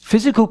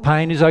 Physical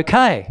pain is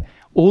okay.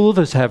 All of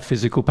us have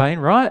physical pain,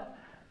 right?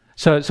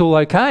 So it's all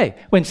okay.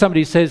 When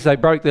somebody says they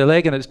broke their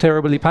leg and it's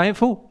terribly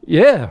painful,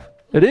 yeah,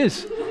 it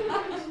is.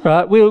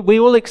 Right? We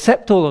all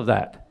accept all of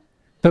that.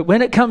 But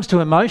when it comes to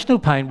emotional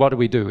pain, what do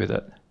we do with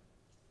it?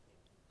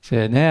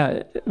 So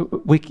now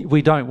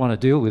we don't want to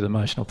deal with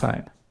emotional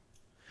pain.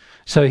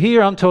 So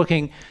here I'm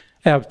talking,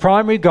 our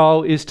primary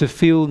goal is to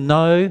feel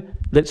no,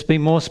 let's be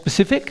more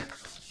specific,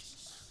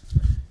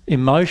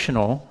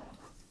 emotional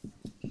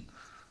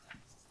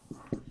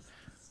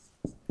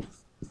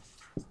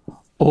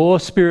or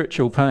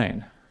spiritual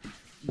pain.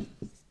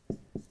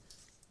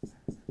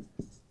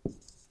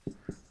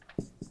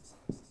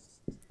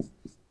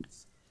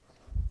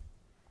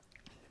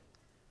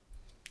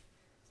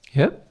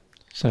 Yep.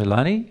 So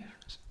Lani,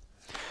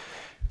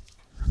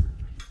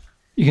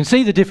 you can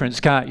see the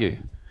difference, can't you?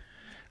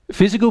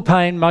 Physical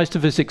pain, most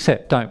of us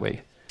accept, don't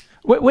we?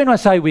 When I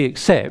say we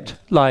accept,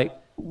 like,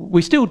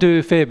 we still do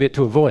a fair bit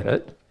to avoid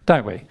it,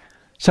 don't we?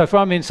 So if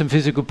I'm in some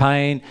physical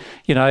pain,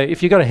 you know,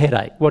 if you've got a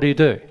headache, what do?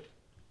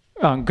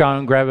 Go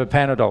and grab a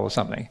Panadol or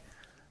something,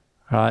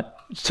 right?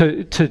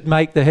 To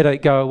make the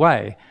headache go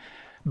away.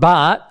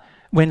 But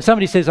when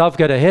somebody says, I've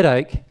got a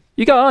headache,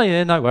 you go, oh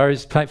yeah, no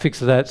worries, fix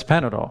to that, it's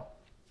Panadol.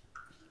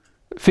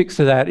 Fix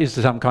to that is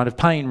some kind of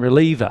pain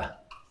reliever,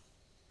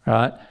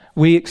 right?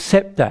 We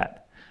accept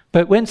that.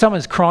 But when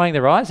someone's crying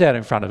their eyes out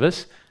in front of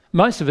us,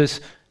 most of us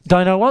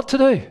don't know what to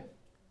do,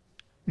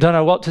 don't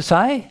know what to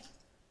say.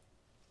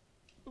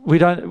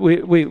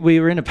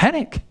 We're in a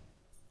panic.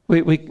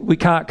 We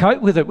can't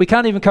cope with it. We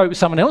can't even cope with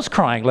someone else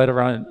crying, let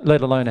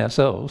alone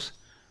ourselves,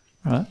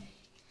 right?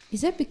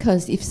 Is that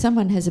because if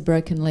someone has a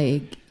broken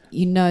leg,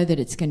 you know that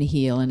it's going to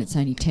heal and it's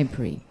only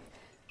temporary?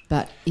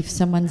 But if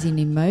someone's in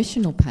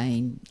emotional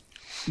pain,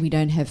 we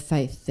don't have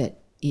faith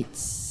that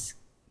it's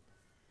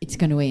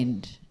going to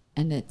end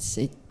and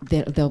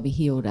they'll be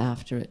healed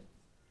after it.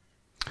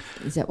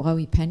 Is that why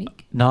we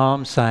panic? No,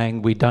 I'm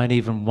saying we don't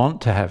even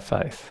want to have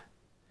faith.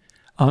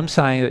 I'm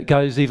saying it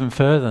goes even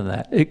further than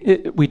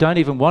that. We don't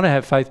even want to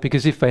have faith,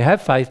 because if they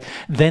have faith,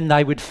 then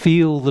they would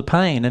feel the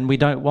pain, and we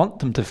don't want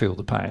them to feel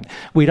the pain.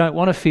 We don't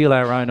want to feel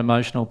our own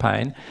emotional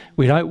pain.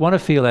 We don't want to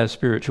feel our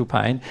spiritual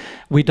pain.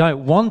 We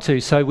don't want to,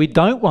 so we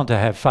don't want to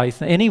have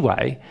faith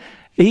anyway,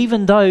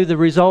 even though the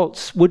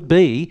results would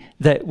be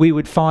that we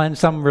would find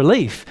some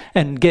relief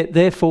and get,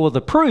 therefore,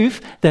 the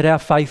proof that our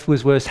faith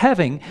was worth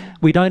having.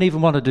 We don't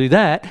even want to do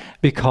that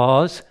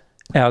because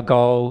our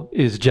goal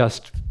is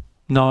just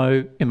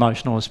no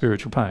emotional or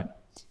spiritual pain.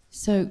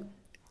 So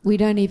we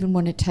don't even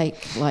want to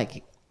take,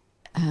 like,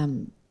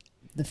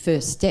 the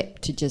first step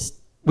to just...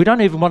 We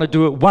don't even want to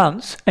do it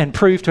once and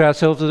prove to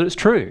ourselves that it's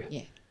true.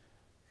 Yeah.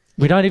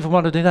 We don't even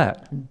want to do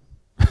that.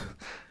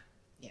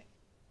 Yeah.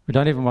 We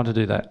don't even want to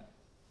do that.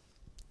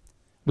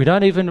 We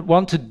don't even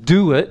want to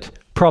do it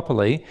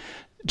properly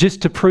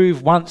just to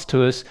prove once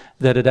to us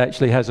that it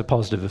actually has a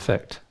positive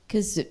effect.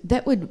 Because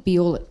that would be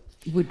all it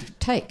would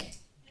take,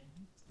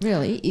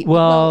 really.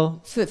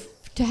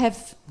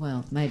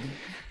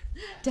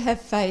 To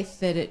have faith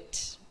that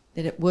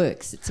it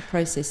works. It's a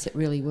process that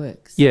really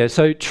works. Yeah,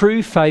 so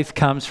true faith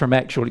comes from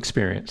actual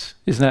experience.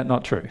 Isn't that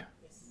not true?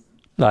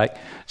 Like,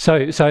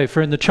 so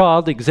for in the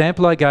child, the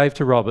example I gave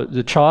to Robert,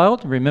 the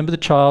child, remember the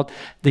child,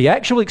 the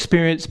actual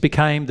experience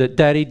became that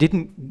Daddy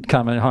didn't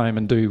come home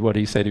and do what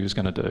he said he was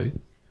going to do.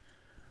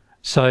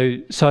 So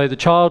the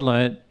child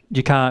learnt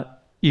you can't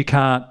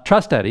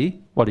trust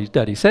Daddy, what his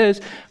Daddy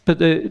says, but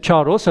the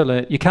child also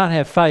learnt you can't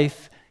have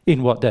faith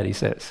in what Daddy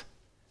says.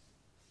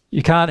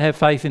 You can't have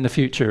faith in the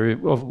future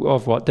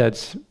of what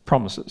Dad's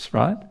promises,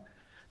 right?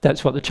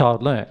 That's what the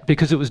child learnt,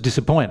 because it was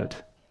disappointed,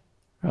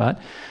 right?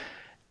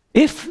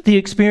 If the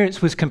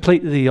experience was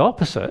completely the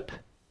opposite,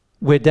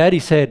 where Daddy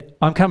said,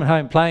 I'm coming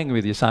home playing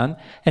with you, son,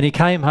 and he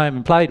came home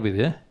and played with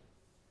you,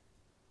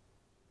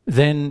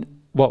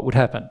 then what would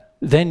happen?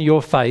 Then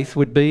your faith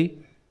would be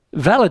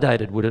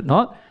validated, would it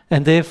not?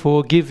 And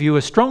therefore give you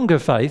a stronger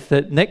faith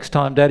that next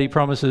time Daddy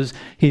promises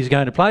he's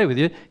going to play with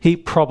you, he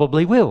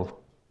probably will.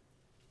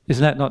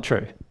 Isn't that not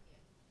true?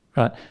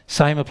 Right?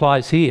 Same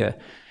applies here.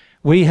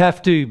 We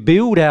have to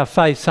build our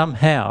faith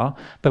somehow,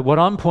 but what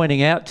I'm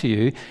pointing out to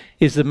you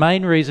is the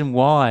main reason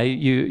why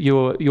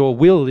your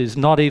will is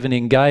not even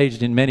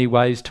engaged in many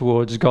ways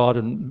towards God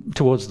and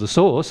towards the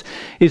source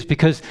is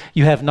because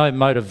you have no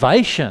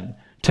motivation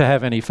to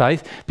have any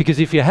faith, because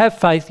if you have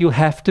faith, you'll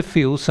have to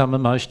feel some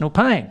emotional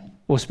pain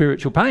or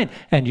spiritual pain,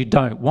 and you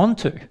don't want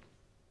to.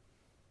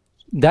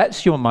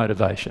 That's your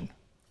motivation.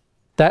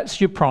 That's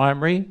your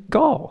primary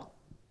goal.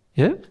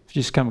 Yeah?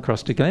 Just come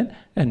across to Glenn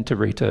and to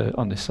Rita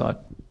on this side.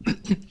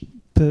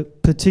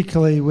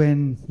 Particularly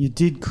when you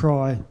did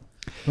cry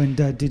when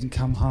Dad didn't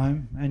come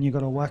home and you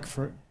got a whack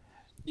for it.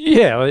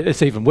 Yeah,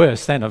 it's even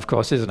worse then, of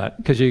course, isn't it?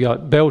 Because you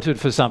got belted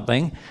for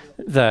something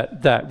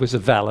that was a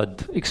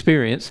valid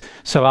experience.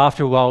 So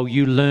after a while,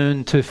 you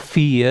learn to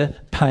fear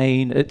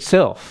pain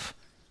itself,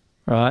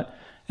 right?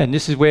 And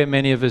this is where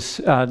many of us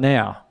are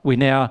now. We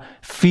now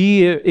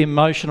fear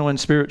emotional and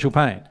spiritual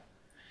pain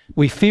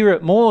We fear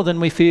it more than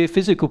we fear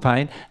physical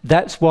pain.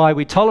 That's why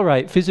we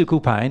tolerate physical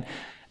pain,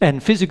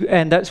 and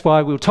that's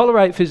why we'll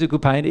tolerate physical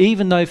pain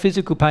even though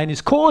physical pain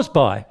is caused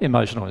by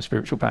emotional and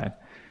spiritual pain.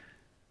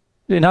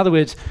 In other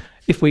words,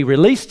 if we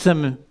released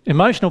some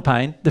emotional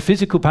pain, the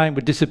physical pain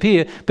would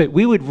disappear, but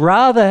we would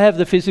rather have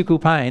the physical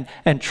pain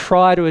and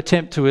try to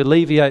attempt to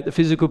alleviate the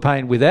physical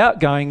pain without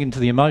going into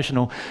the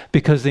emotional,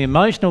 because the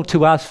emotional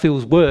to us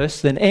feels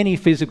worse than any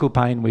physical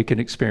pain we can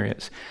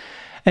experience.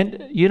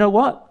 And you know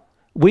what?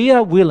 We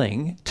are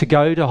willing to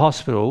go to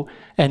hospital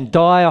and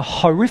die a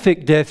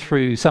horrific death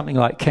through something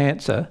like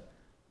cancer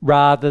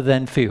rather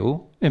than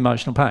feel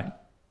emotional pain.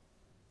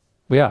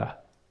 We are.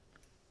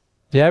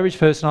 The average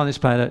person on this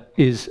planet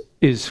is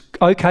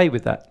okay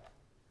with that.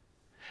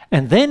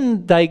 And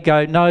then they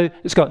go, no,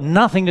 it's got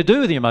nothing to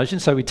do with the emotion,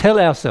 so we tell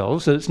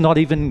ourselves that it's not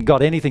even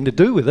got anything to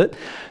do with it,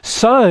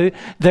 so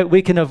that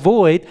we can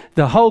avoid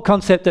the whole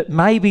concept that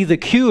maybe the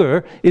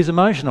cure is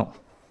emotional.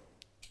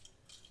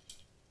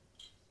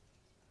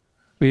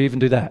 We even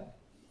do that.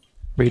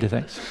 Rita,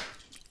 thanks.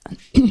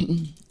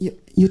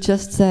 You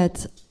just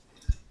said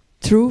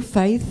true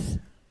faith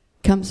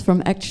comes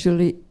from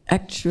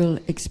actual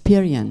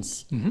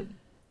experience. Mm-hmm.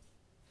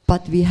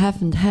 But we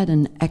haven't had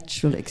an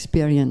actual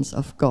experience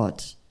of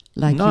God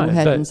like you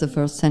had in the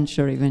first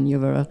century when you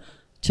were a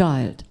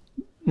child.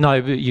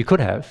 No, but you could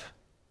have.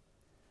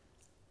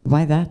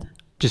 Why that?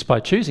 Just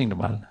by choosing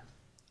one.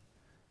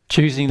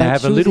 Choosing to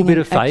have a little bit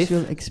of faith.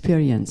 Actual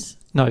experience.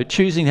 No,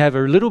 choosing to have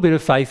a little bit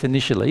of faith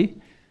initially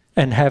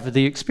and have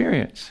the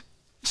experience.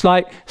 It's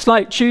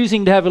like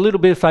choosing to have a little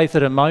bit of faith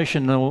that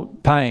emotional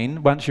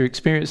pain, once you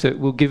experience it,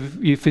 will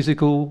give you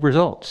physical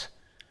results.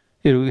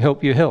 It will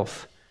help your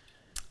health.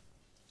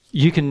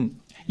 You can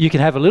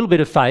have a little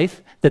bit of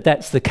faith that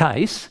that's the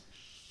case,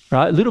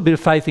 right? A little bit of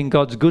faith in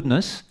God's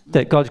goodness,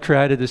 that God's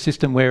created a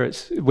system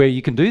where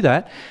you can do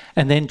that,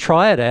 and then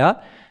try it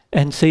out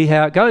and see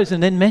how it goes,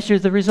 and then measure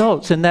the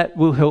results, and that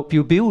will help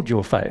you build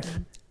your faith.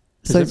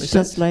 So it's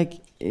just like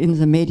in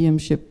the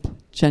mediumship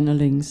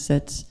channelings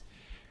that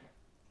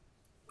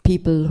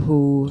people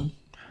who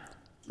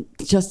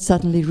just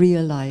suddenly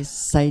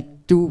realize they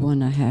do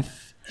want to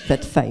have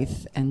that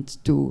faith and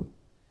do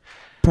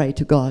pray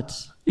to God.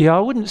 Yeah,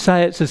 I wouldn't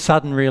say it's a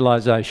sudden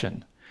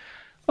realisation.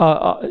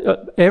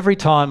 Every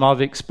time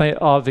I've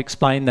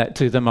explained that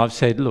to them, I've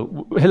said,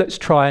 look, let's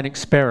try an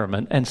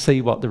experiment and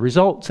see what the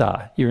results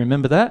are. You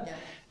remember that?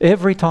 Yeah.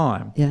 Every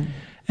time. Yeah.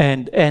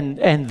 And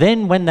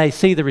then when they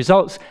see the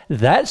results,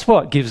 that's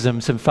what gives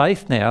them some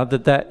faith now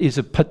that that is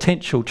a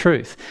potential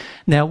truth.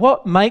 Now,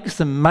 what makes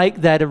them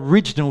make that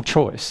original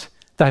choice?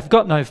 They've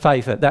got no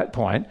faith at that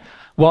point.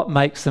 What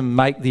makes them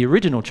make the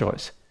original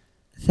choice?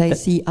 They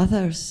see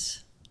others.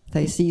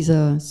 They see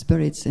the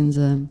spirits in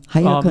the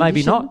higher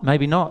condition.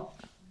 Maybe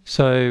not.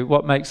 So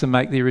what makes them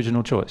make the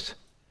original choice?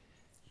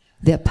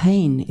 Their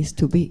pain is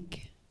too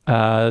big.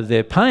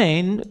 Their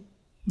pain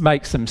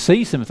makes them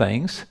see some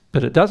things,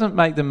 but it doesn't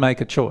make them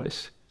make a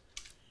choice.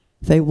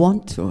 They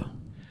want to.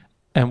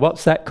 And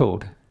what's that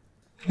called?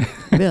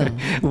 Will.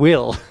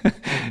 Will.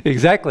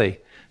 Exactly.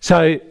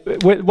 So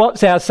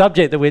what's our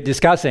subject that we're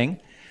discussing?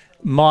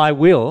 My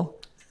will.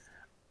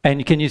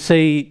 And can you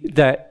see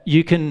that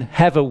you can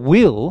have a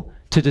will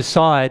to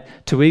decide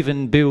to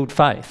even build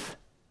faith?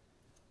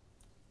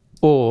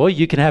 Or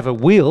you can have a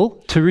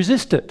will to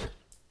resist it.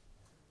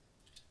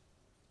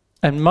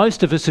 And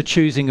most of us are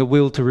choosing a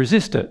will to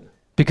resist it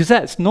because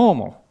that's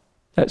normal.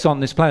 That's on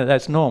this planet,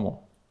 that's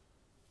normal.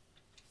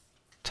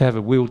 To have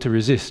a will to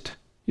resist.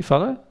 You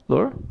follow,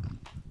 Laura?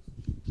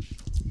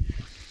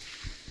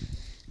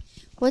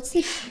 What's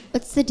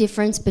the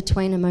difference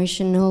between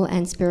emotional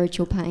and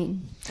spiritual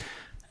pain?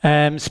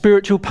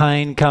 Spiritual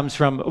pain comes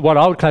from what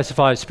I would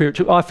classify as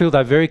spiritual. I feel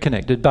they're very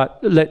connected, but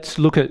let's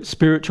look at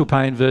spiritual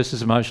pain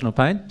versus emotional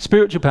pain.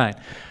 Spiritual pain.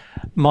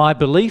 My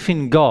belief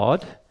in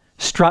God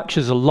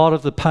structures a lot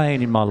of the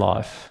pain in my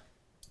life.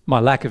 My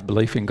lack of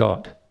belief in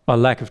God, my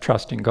lack of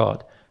trust in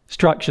God,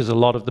 structures a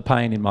lot of the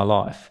pain in my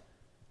life,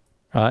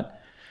 right?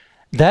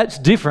 That's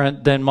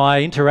different than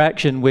my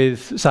interaction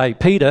with, say,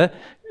 Peter,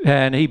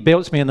 and he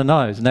belts me in the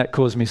nose, and that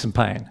caused me some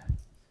pain,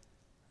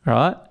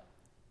 right?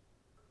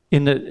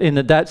 In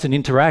that that's an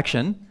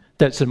interaction,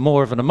 that's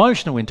more of an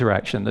emotional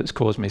interaction that's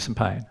caused me some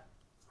pain,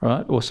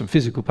 right? Or some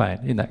physical pain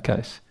in that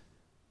case.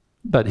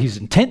 But his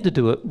intent to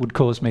do it would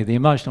cause me the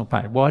emotional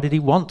pain. Why did he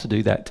want to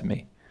do that to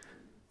me?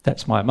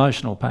 That's my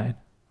emotional pain,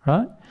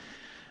 right?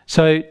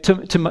 So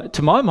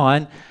to my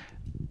mind,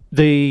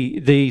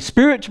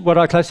 what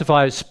I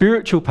classify as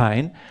spiritual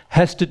pain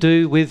has to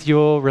do with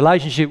your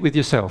relationship with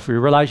yourself, your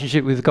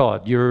relationship with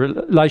God, your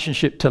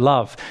relationship to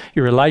love,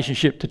 your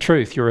relationship to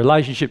truth, your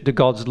relationship to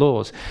God's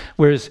laws.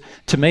 Whereas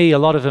to me, a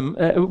lot of them,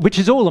 which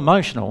is all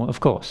emotional,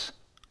 of course.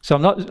 So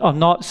I'm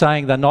not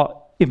saying they're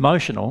not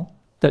emotional,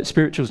 that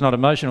spiritual is not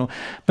emotional,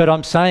 but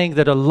I'm saying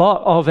that a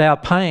lot of our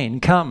pain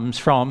comes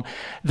from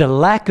the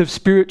lack of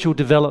spiritual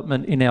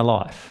development in our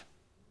life.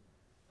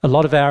 A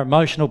lot of our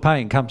emotional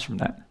pain comes from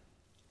that.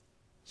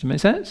 Does that make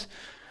sense?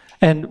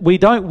 And we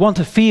don't want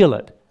to feel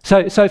it.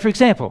 So for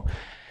example,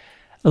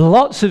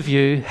 lots of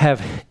you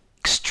have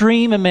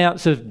extreme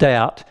amounts of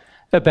doubt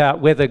about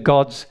whether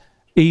God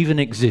even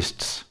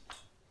exists.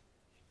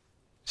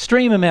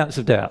 Extreme amounts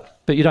of doubt,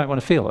 but you don't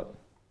want to feel it.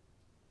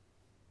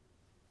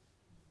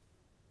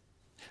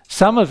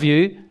 Some of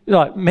you,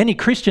 like many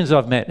Christians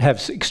I've met,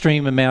 have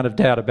extreme amount of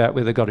doubt about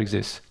whether God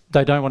exists.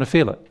 They don't want to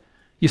feel it.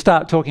 You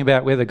start talking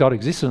about whether God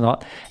exists or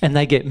not, and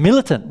they get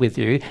militant with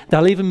you.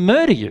 They'll even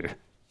murder you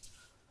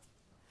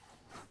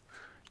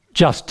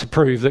just to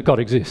prove that God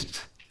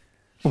exists.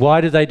 Why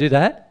do they do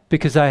that?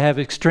 Because they have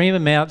extreme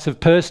amounts of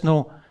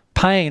personal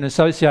pain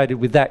associated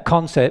with that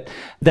concept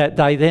that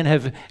they then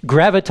have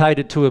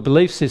gravitated to a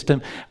belief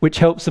system which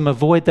helps them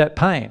avoid that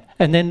pain.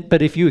 And then,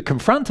 but if you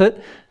confront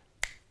it,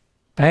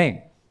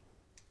 bang,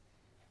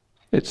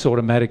 it's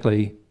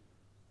automatically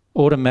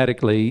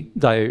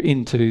they're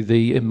into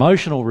the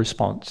emotional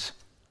response,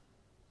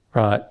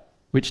 right?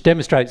 Which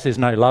demonstrates there's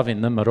no love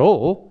in them at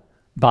all,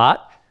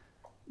 but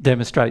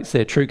demonstrates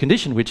their true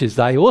condition, which is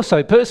they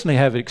also personally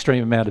have an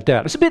extreme amount of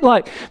doubt. It's a bit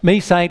like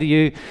me saying to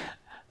you,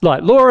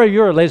 like, Laura,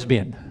 you're a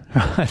lesbian,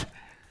 right?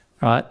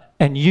 Right?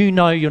 And you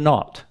know you're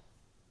not.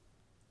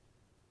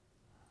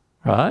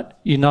 Right?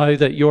 You know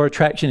that your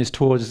attraction is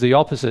towards the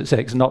opposite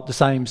sex, not the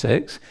same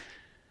sex.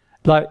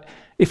 Like,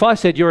 if I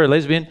said you're a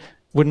lesbian,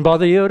 wouldn't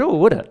bother you at all,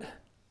 would it?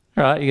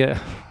 Right? You go,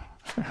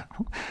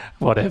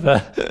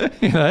 whatever,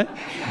 you know.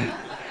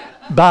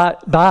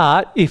 But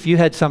if you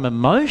had some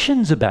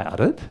emotions about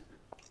it,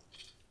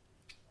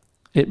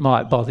 it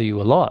might bother you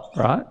a lot,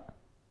 right?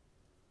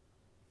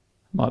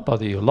 Might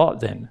bother you a lot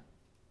then.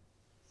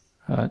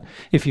 Right?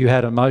 If you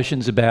had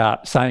emotions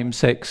about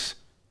same-sex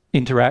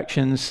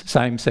interactions,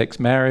 same-sex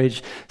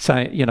marriage,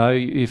 you know,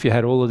 if you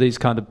had all of these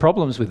kind of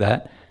problems with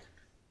that,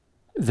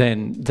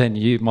 then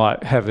you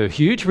might have a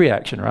huge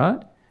reaction,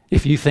 right?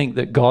 If you think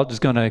that God's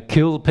going to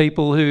kill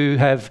people who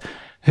have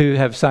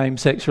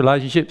same-sex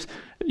relationships,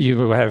 you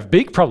will have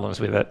big problems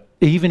with it.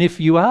 Even if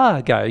you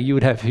are gay, you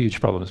would have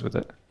huge problems with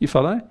it. You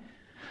follow?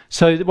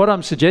 So what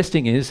I'm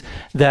suggesting is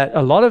that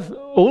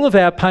all of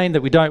our pain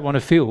that we don't want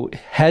to feel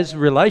has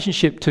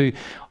relationship to,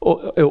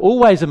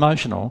 always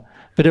emotional,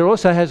 but it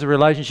also has a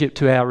relationship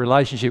to our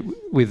relationship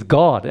with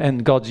God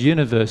and God's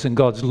universe and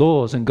God's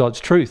laws and God's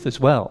truth as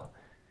well.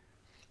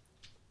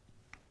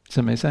 Does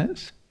that make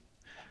sense?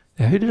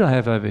 Now, who did I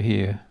have over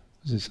here?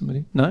 Was there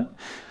somebody? No?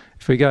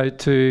 If we go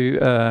to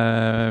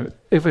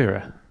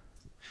Evira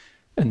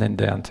and then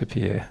down to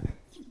Pierre.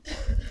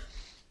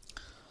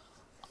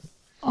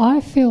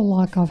 I feel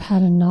like I've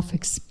had enough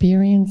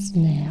experience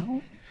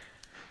now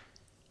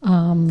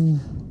when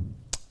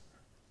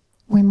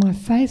my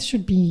faith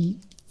should be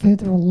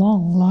further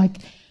along.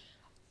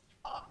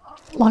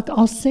 Like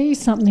I'll see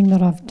something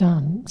that I've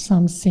done,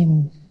 some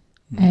sin,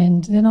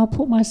 and then I'll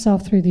put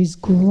myself through this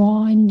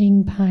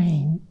grinding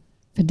pain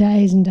for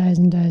days and days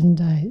and days and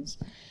days,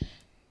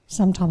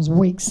 sometimes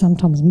weeks,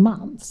 sometimes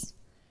months,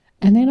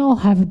 and then I'll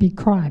have a big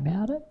cry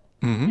about it.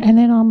 Mm-hmm. And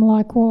then I'm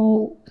like,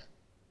 well...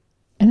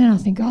 And then I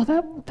think, oh,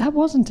 that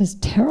wasn't as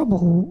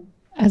terrible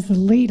as the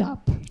lead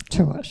up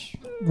to it,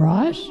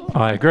 right?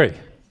 I agree.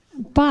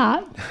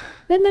 But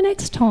then the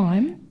next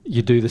time...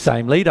 You do the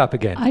same lead up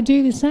again. I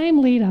do the same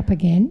lead up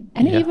again.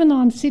 And even though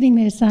I'm sitting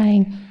there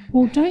saying,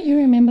 well, don't you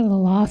remember the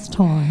last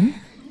time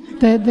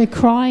the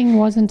crying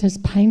wasn't as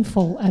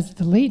painful as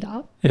the lead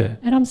up? Yeah.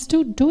 And I'm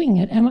still doing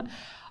it. And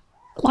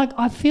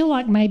I feel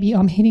like maybe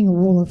I'm hitting a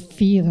wall of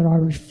fear that I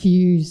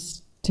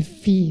refuse to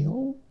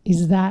feel.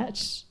 Is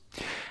that...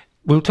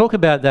 We'll talk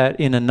about that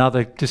in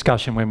another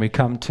discussion when we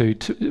come to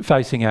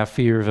facing our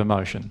fear of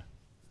emotion,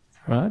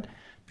 right?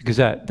 Because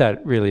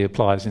that really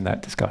applies in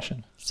that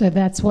discussion. So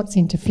that's what's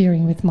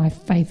interfering with my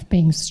faith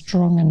being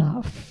strong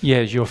enough.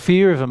 Yes, your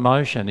fear of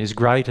emotion is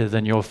greater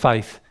than your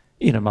faith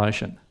in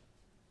emotion.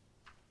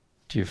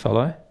 Do you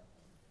follow?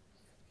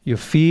 Your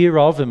fear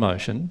of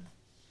emotion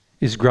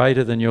is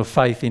greater than your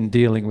faith in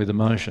dealing with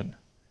emotion.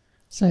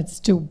 So it's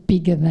still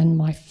bigger than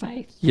my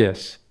faith.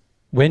 Yes.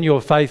 When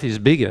your faith is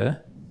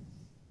bigger,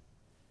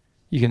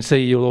 you can see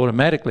you'll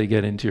automatically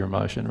get into your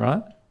emotion,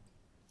 right?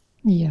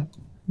 Yeah.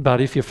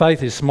 But if your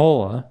faith is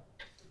smaller,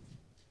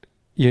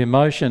 your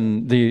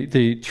emotion, the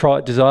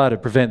desire to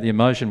prevent the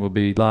emotion will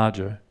be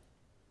larger.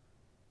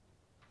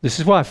 This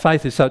is why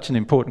faith is such an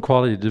important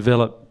quality to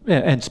develop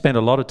and spend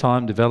a lot of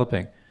time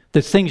developing.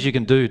 There's things you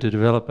can do to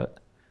develop it,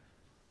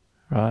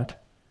 right?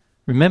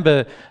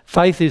 Remember,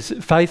 faith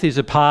is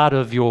a part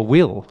of your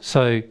will,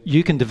 so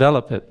you can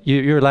develop it.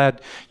 You're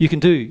allowed. You can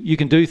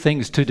do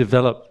things to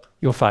develop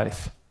your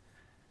faith.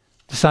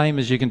 The same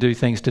as you can do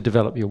things to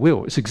develop your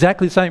will. It's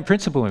exactly the same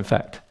principle, in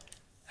fact,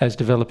 as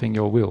developing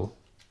your will,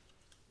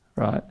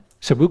 right?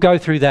 So we'll go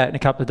through that in a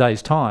couple of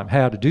days' time,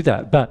 how to do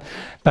that. But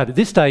at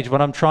this stage,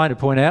 what I'm trying to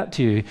point out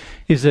to you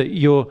is that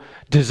your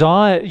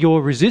desire,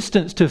 your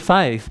resistance to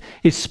faith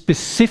is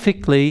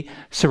specifically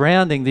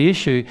surrounding the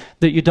issue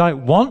that you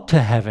don't want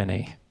to have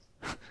any.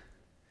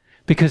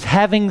 Because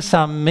having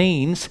some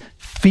means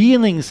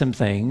feeling some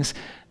things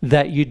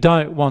that you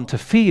don't want to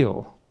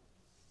feel.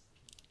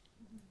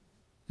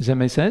 Does that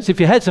make sense?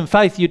 If you had some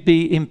faith, you'd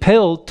be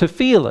impelled to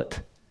feel it.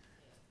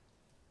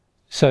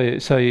 So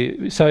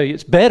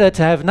it's better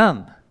to have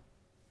none.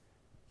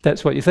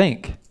 That's what you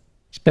think.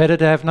 It's better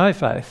to have no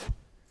faith.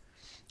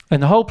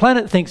 And the whole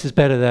planet thinks it's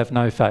better to have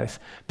no faith,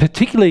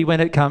 particularly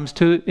when it comes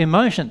to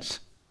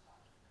emotions.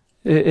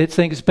 It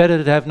thinks it's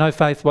better to have no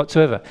faith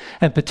whatsoever.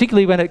 And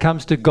particularly when it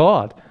comes to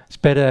God, it's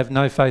better to have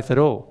no faith at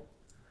all.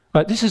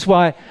 Right? This is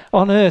why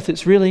on earth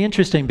it's really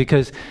interesting,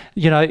 because,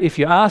 if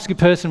you ask a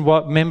person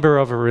what member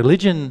of a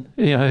religion,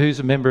 who's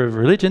a member of a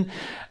religion,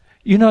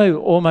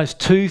 almost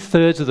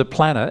 2/3 of the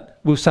planet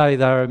will say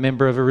they're a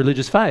member of a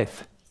religious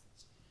faith.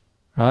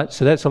 Right?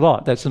 So that's a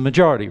lot. That's the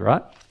majority,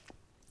 right?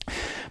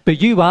 But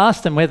you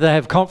ask them whether they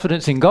have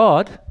confidence in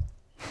God,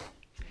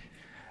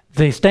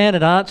 the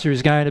standard answer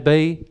is going to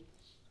be,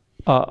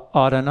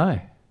 I don't know.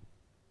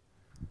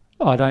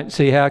 I don't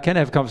see how I can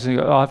have confidence in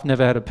God. I've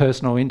never had a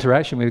personal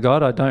interaction with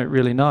God. I don't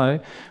really know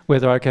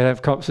whether I can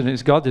have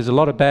confidence in God. There's a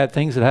lot of bad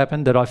things that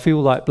happen that I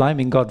feel like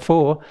blaming God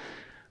for,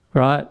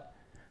 right?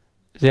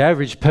 The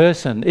average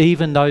person,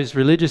 even those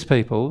religious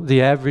people,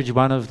 the average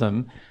one of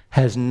them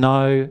has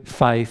no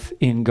faith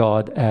in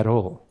God at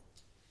all.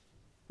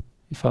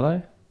 You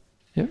follow?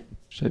 Yep.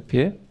 So,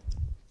 Pierre?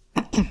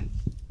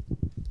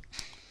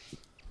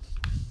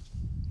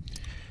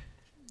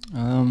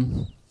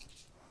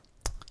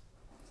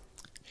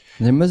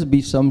 There must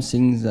be some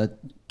things that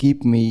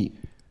keep me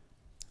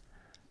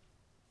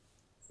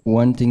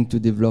wanting to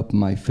develop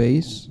my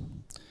faith,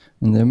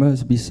 and there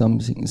must be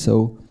something.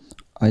 So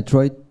I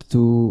try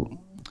to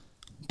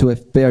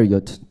have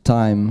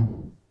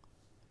time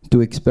to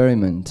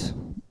experiment,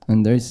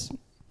 and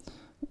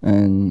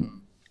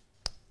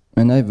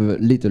I have a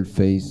little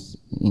faith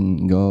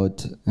in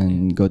God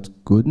and God's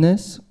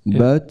goodness,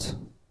 but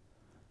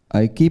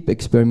I keep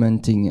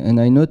experimenting, and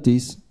I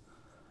notice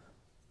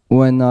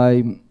when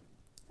I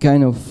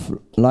kind of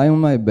lie on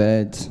my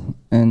bed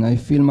and I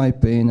feel my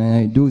pain and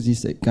I do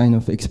this kind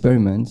of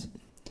experiment,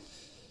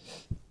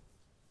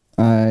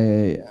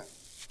 I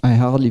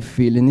hardly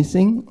feel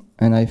anything,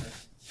 and I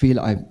feel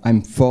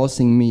I'm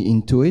forcing me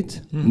into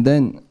it.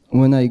 Then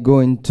when I go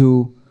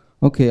into,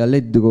 okay, I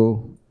let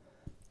go,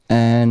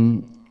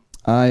 and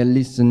I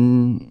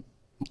listen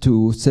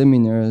to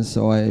seminars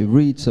or I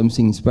read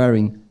something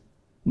inspiring,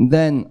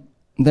 then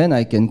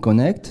I can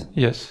connect.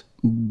 Yes.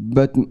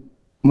 But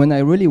when I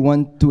really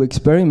want to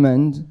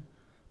experiment,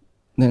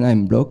 then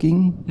I'm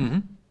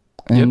blocking,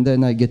 and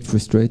then I get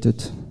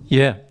frustrated.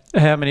 Yeah.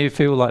 How many of you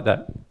feel like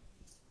that?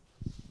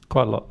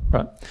 Quite a lot,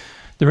 right?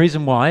 The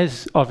reason why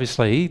is,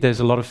 obviously, there's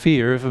a lot of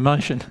fear of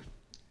emotion.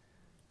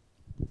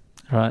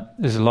 Right?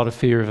 There's a lot of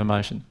fear of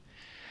emotion.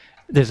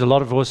 There's a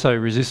lot of also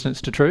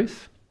resistance to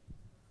truth.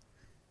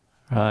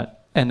 Right?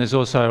 And there's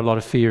also a lot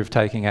of fear of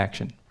taking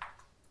action,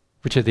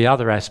 which are the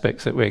other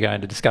aspects that we're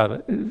going to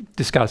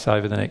discuss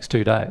over the next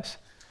 2 days.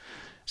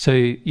 So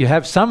you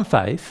have some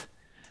faith,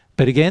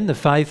 but again, the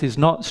faith is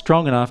not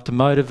strong enough to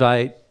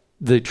motivate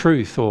the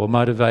truth or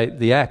motivate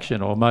the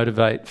action or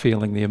motivate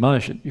feeling the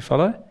emotion. You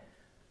follow?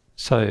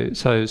 So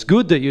it's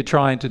good that you're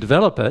trying to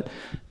develop it,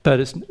 but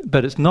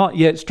it's not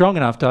yet strong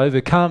enough to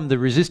overcome the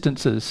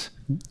resistances.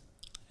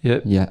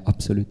 Yep. Yeah,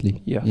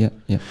 absolutely. Yeah.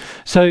 Yeah.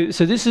 So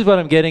this is what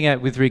I'm getting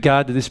at with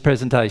regard to this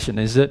presentation,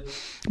 is that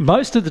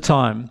most of the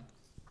time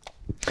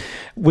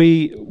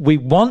we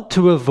want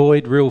to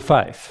avoid real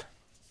faith.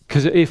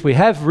 Because if we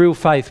have real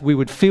faith, we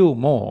would feel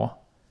more,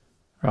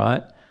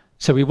 right?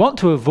 So we want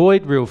to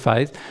avoid real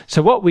faith.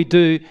 So what we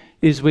do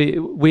is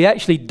we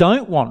actually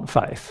don't want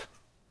faith.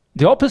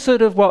 The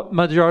opposite of what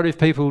majority of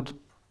people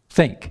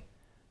think,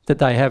 that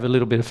they have a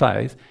little bit of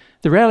faith.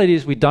 The reality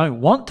is we don't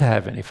want to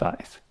have any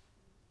faith,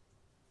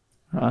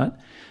 right?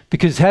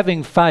 Because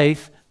having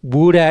faith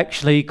would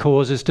actually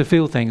cause us to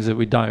feel things that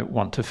we don't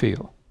want to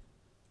feel,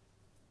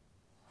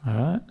 all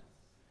right?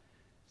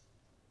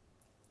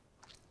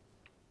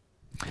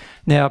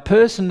 Now, a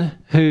person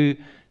who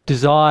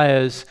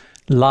desires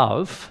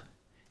love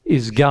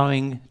is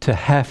going to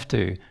have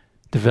to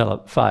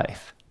develop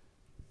faith.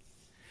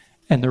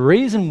 And the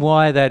reason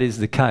why that is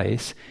the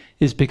case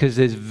is because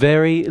there's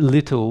very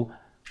little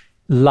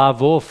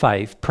love or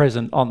faith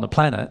present on the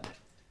planet,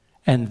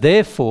 and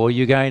therefore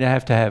you're going to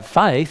have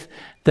faith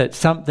that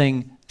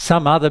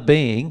some other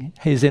being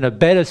is in a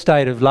better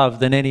state of love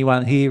than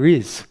anyone here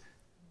is,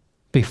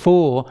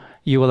 before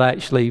you will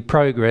actually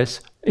progress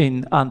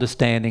in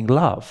understanding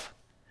love.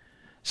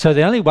 So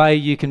the only way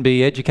you can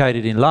be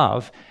educated in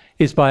love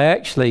is by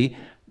actually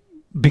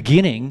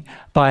beginning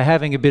by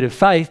having a bit of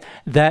faith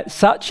that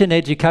such an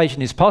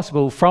education is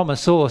possible from a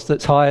source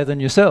that's higher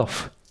than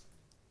yourself.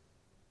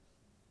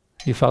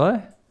 You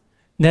follow?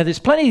 Now, there's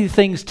plenty of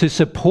things to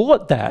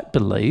support that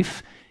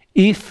belief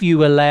if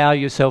you allow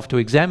yourself to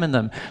examine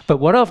them. But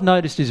what I've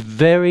noticed is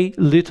very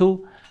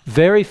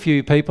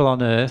few people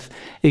on earth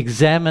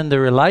examine the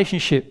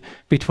relationship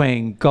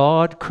between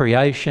God,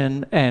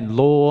 creation, and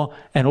law,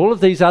 and all of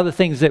these other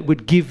things that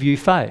would give you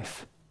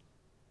faith.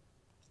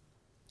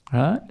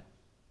 Right?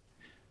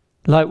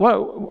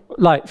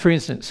 Like for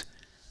instance,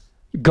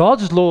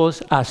 God's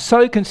laws are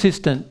so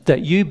consistent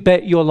that you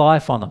bet your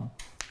life on them.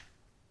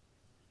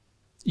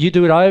 You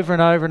do it over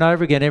and over and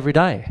over again every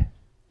day.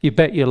 You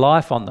bet your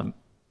life on them.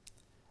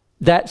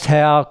 That's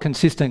how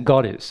consistent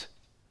God is.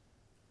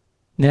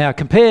 Now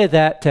compare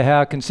that to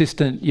how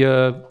consistent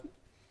your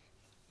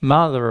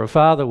mother or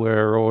father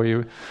were,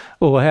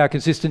 or how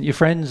consistent your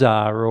friends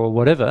are, or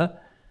whatever,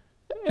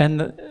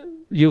 and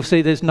you'll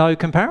see there's no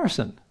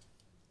comparison,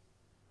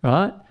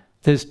 right?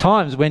 There's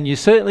times when you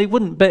certainly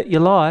wouldn't bet your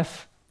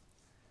life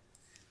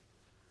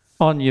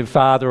on your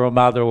father or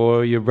mother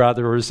or your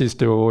brother or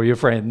sister or your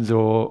friends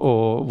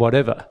or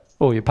whatever,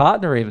 or your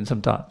partner even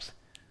sometimes,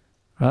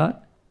 right?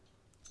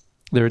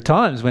 There are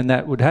times when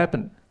that would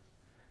happen.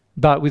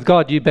 But with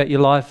God, you bet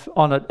your life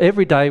on it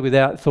every day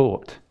without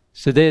thought.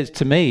 So there's,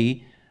 to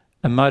me,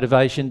 a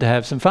motivation to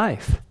have some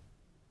faith.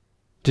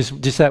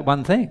 Just that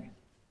one thing.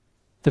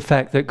 The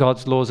fact that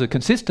God's laws are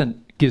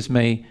consistent gives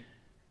me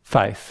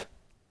faith.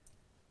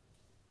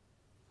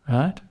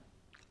 Right?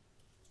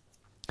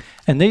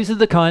 And these are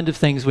the kind of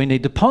things we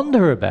need to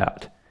ponder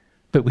about.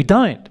 But we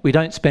don't. We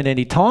don't spend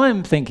any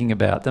time thinking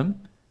about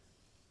them,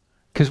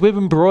 because we're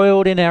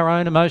embroiled in our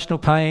own emotional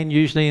pain,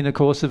 usually in the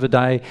course of a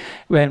day,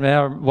 when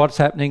what's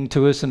happening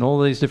to us and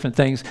all these different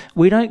things.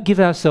 We don't give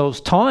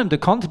ourselves time to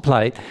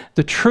contemplate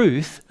the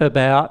truth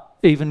about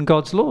even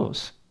God's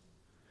laws.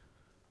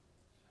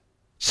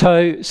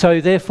 So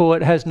therefore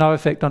it has no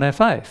effect on our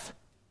faith.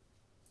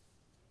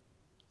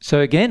 So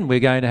again, we're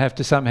going to have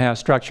to somehow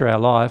structure our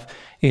life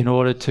in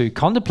order to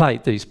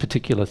contemplate these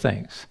particular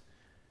things.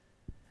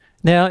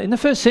 Now, in the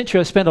first century,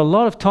 I spent a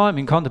lot of time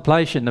in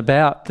contemplation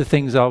about the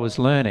things I was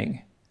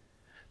learning.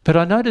 But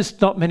I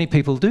noticed not many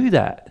people do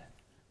that.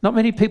 Not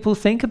many people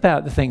think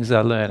about the things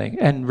they're learning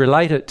and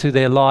relate it to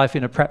their life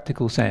in a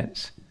practical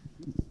sense.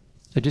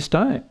 They just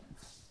don't.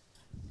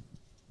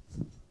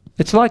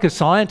 It's like a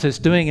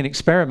scientist doing an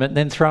experiment and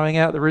then throwing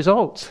out the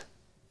results.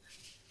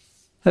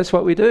 That's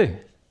what we do.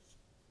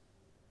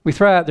 We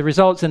throw out the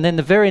results, and then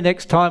the very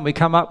next time we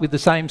come up with the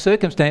same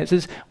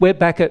circumstances, we're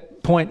back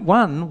at point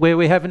one, where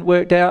we haven't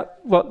worked out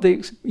what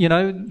the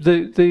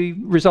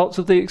results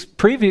of the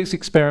previous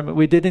experiment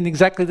we did in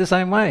exactly the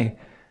same way.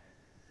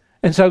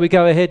 And so we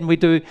go ahead and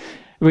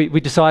we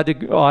decide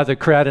to either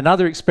create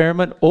another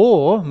experiment,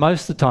 or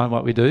most of the time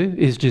what we do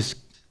is just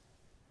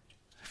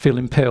feel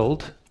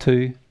impelled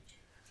to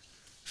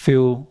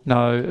feel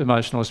no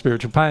emotional or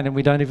spiritual pain, and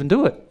we don't even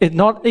do it.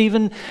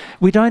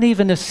 We don't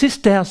even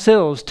assist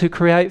ourselves to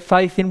create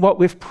faith in what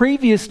we've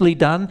previously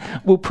done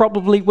will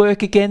probably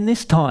work again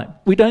this time.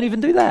 We don't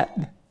even do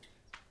that.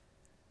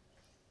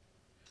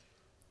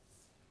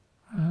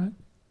 All right.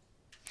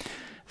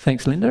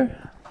 Thanks,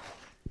 Linda.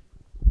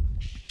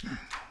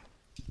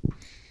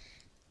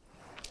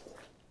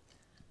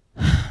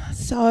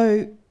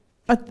 So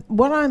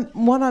what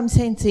I'm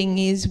sensing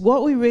is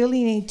what we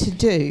really need to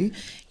do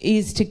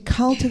is to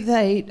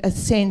cultivate a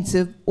sense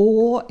of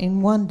awe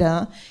and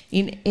wonder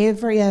in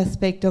every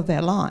aspect of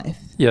our life.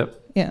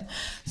 Yep. Yeah.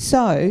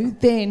 So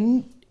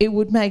then it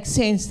would make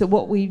sense that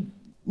what we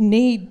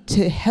need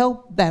to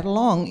help that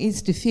along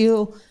is to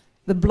feel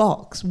the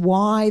blocks,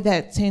 why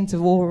that sense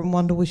of awe and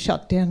wonder was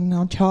shut down in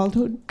our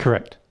childhood.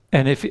 Correct.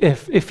 And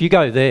if you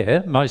go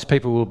there, most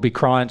people will be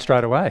crying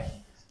straight away.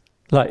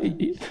 Like,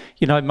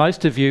 you know,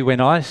 most of you,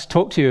 when I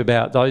talk to you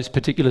about those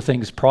particular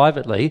things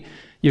privately,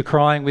 you're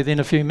crying within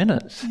a few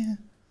minutes. Yeah.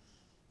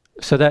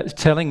 So that's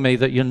telling me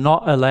that you're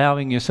not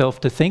allowing yourself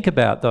to think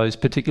about those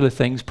particular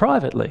things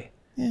privately.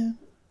 Yeah.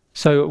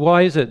 So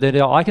why is it that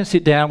I can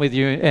sit down with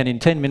you and in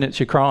 10 minutes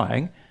you're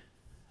crying,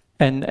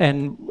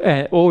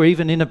 or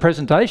even in a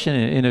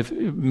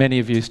presentation, many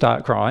of you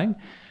start crying,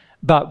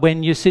 but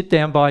when you sit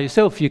down by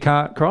yourself you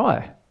can't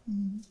cry?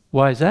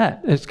 Why is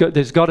that?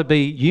 There's got to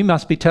be, you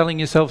must be telling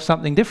yourself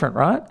something different,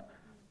 right?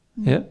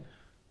 Yeah.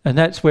 And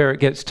that's where it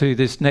gets to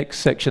this next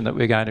section that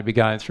we're going to be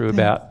going through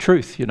about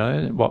truth, you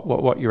know,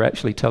 what you're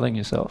actually telling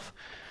yourself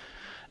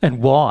and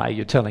why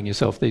you're telling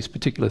yourself these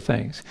particular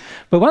things.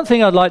 But one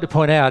thing I'd like to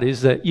point out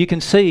is that you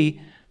can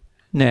see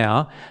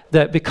now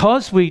that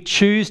because we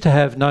choose to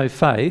have no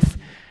faith,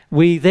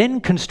 we then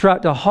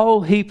construct a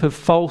whole heap of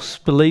false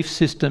belief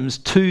systems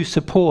to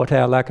support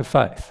our lack of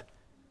faith.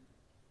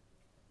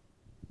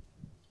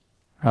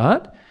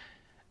 Right?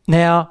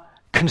 Now,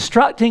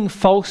 constructing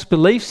false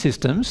belief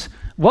systems,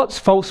 what's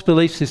false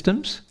belief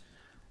systems?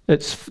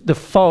 It's the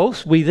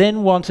false, we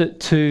then want it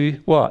to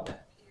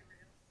what?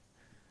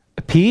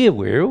 Appear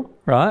real,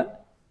 right?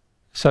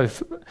 So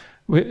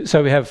we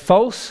have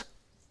false,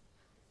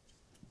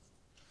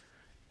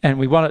 and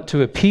we want it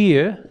to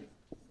appear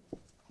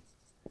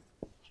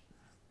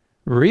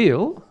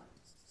real,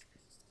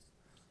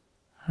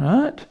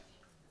 right?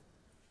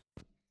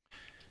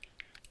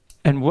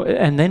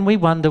 And then we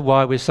wonder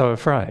why we're so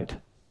afraid.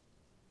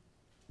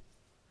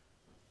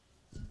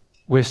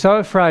 We're so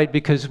afraid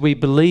because we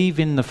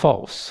believe in the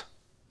false.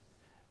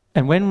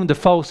 And when the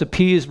false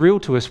appears real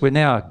to us, we're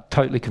now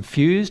totally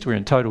confused, we're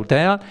in total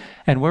doubt,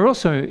 and we're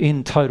also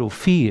in total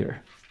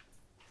fear.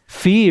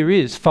 Fear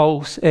is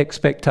false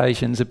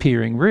expectations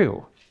appearing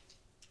real.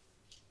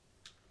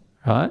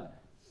 Right?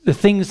 The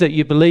things that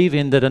you believe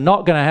in that are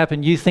not going to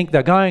happen, you think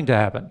they're going to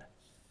happen.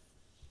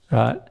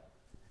 Right?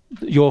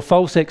 Your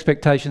false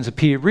expectations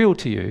appear real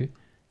to you,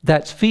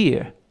 That's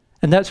fear.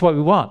 And that's what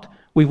we want.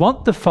 We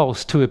want the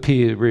false to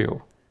appear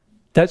real.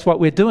 That's what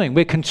we're doing.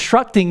 We're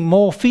constructing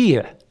more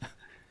fear.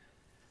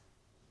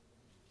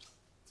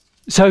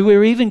 So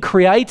we're even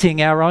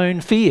creating our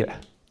own fear.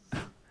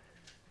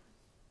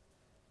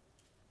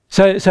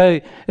 So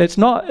it's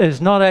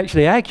not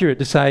actually accurate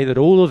to say that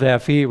all of our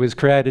fear was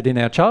created in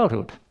our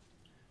childhood.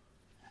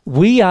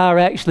 We are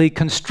actually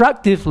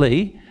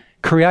constructively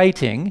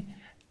creating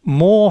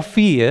more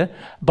fear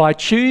by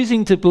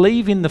choosing to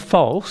believe in the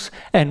false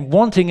and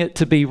wanting it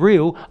to be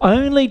real,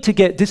 only to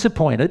get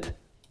disappointed,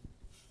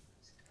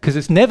 because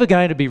it's never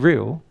going to be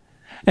real.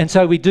 And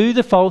so we do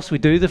the false,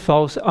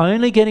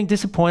 only getting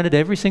disappointed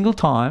every single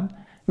time.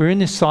 We're in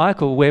this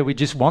cycle where we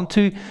just want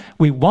to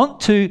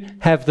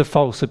have the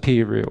false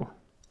appear real.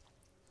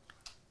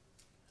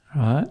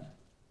 Right?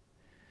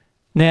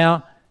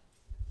 Now,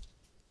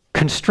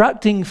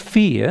 constructing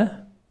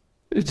fear,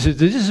 this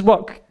is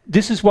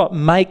what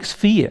makes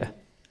fear.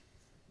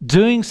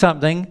 Doing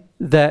something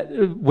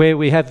where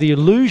we have the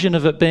illusion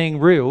of it being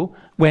real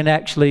when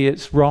actually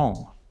it's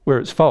wrong, where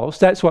it's false,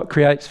 that's what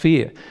creates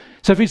fear.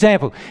 So for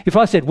example, if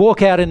I said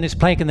walk out in this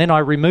plank and then I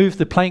removed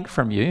the plank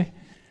from you,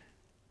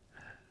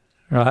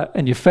 right,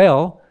 and you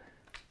fell,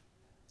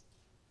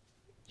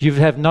 you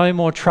have no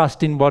more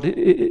trust in what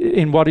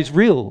is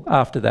real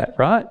after that,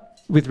 right,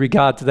 with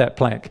regard to that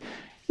plank.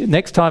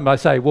 Next time I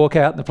say walk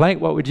out in the plank,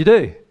 what would you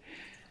do?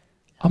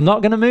 I'm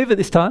not going to move it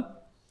this time.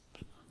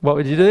 What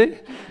would you do?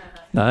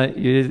 No,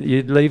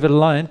 you'd leave it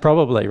alone,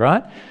 probably,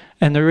 right?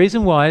 And the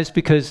reason why is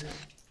because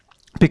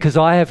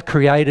I have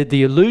created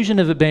the illusion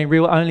of it being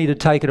real only to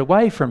take it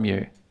away from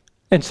you.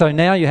 And so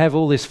now you have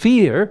all this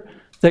fear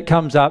that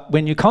comes up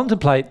when you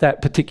contemplate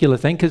that particular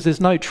thing, because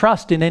there's no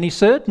trust in any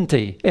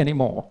certainty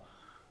anymore,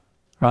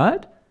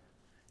 right?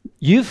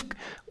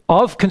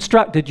 I've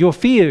constructed your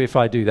fear if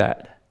I do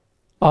that.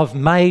 I've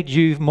made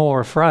you more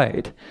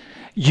afraid.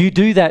 You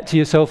do that to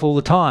yourself all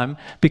the time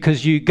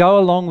because you go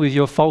along with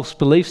your false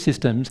belief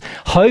systems,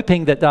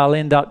 hoping that they'll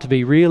end up to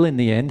be real in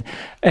the end,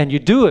 and you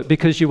do it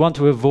because you want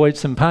to avoid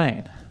some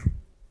pain.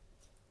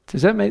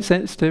 Does that make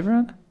sense to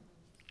everyone?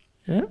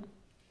 Yeah?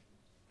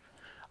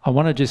 I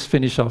want to just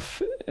finish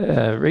off,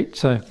 Reach.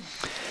 So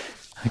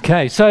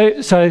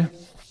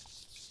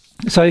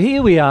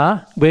here we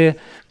are. We're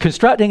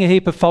constructing a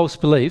heap of false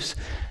beliefs.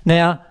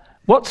 Now,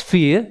 what's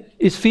fear?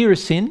 Is fear a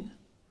sin?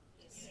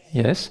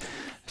 Yes.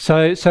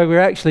 So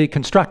we're actually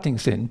constructing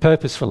sin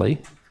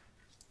purposefully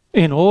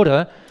in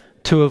order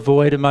to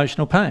avoid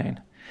emotional pain.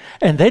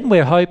 And then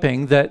we're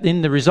hoping that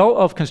in the result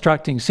of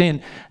constructing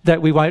sin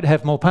that we won't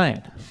have more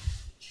pain.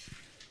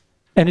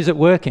 And is it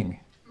working?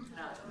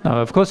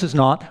 No, of course it's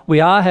not. We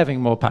are having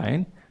more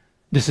pain.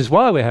 This is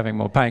why we're having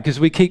more pain, because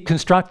we keep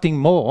constructing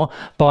more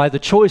by the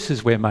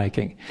choices we're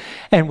making.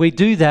 And we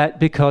do that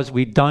because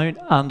we don't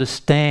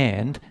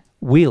understand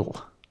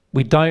will.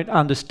 We don't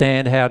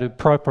understand how to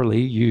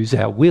properly use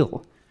our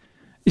will.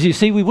 You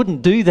see, we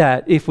wouldn't do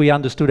that if we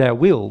understood our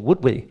will,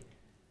 would we?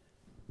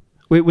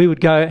 We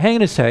would go, hang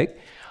on a sec,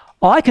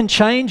 I can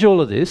change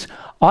all of this.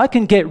 I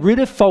can get rid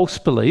of false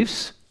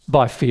beliefs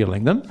by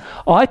feeling them.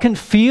 I can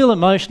feel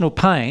emotional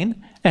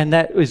pain and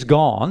that is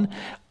gone.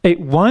 It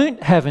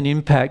won't have an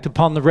impact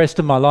upon the rest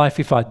of my life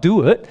if I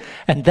do it,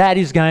 and that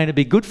is going to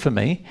be good for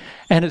me,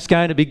 and it's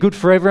going to be good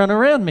for everyone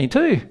around me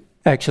too,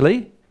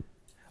 actually.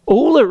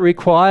 All it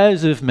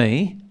requires of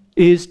me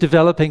is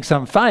developing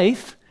some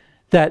faith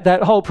that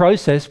that whole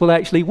process will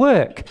actually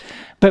work.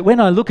 But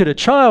when I look at a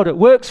child, it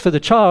works for the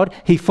child.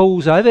 He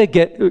falls over,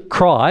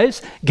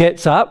 cries,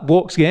 gets up,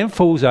 walks again,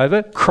 falls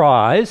over,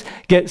 cries,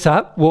 gets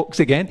up, walks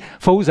again,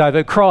 falls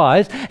over,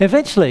 cries.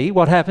 Eventually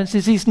what happens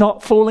is he's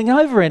not falling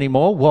over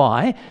anymore.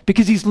 Why?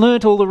 Because he's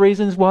learnt all the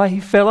reasons why he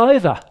fell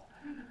over.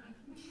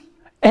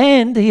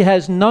 And he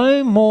has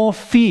no more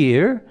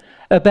fear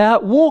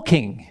about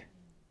walking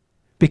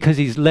because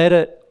he's let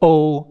it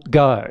all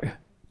go.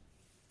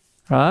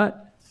 Right?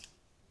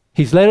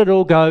 He's let it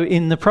all go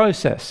in the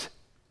process.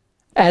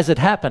 As it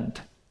happened,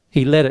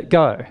 he let it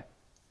go.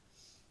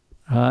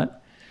 Right?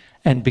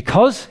 And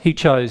because he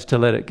chose to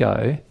let it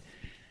go,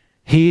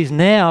 he is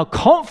now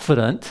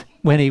confident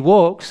when he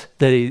walks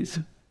it's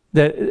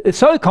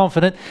so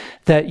confident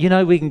that, you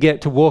know, we can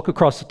get to walk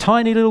across a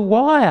tiny little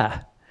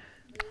wire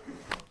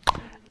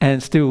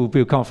and still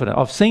be confident.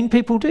 I've seen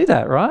people do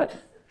that, right?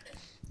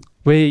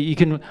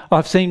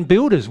 I've seen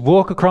builders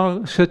walk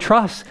across a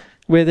truss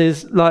where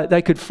there's like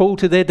they could fall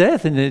to their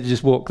death and they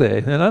just walk there,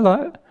 you know,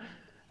 like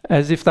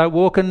as if they're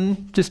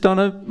walking just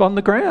on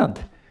the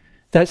ground.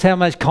 That's how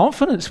much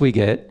confidence we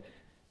get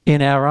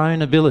in our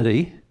own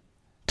ability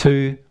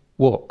to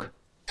walk.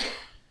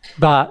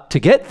 But to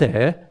get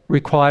there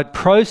required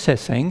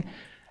processing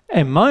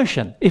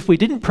emotion. If we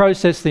didn't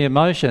process the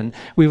emotion,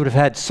 we would have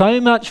had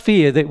so much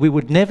fear that we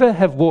would never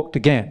have walked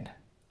again.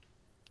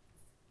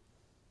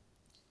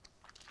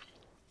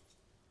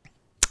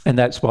 And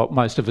that's what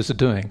most of us are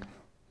doing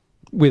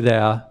with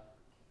our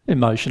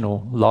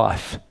emotional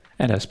life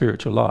and our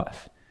spiritual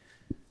life.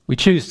 We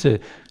choose to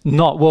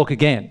not walk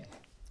again.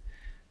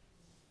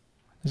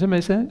 Does that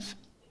make sense?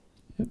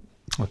 Yep.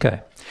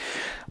 Okay.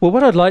 Well,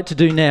 what I'd like to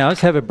do now is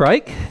have a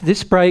break.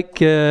 This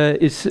break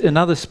is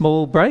another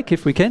small break,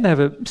 if we can,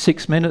 have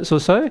 6 minutes or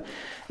so.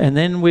 And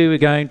then we were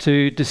going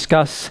to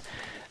discuss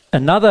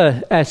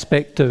another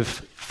aspect of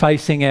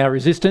facing our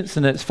resistance,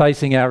 and it's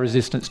facing our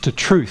resistance to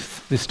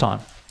truth this time.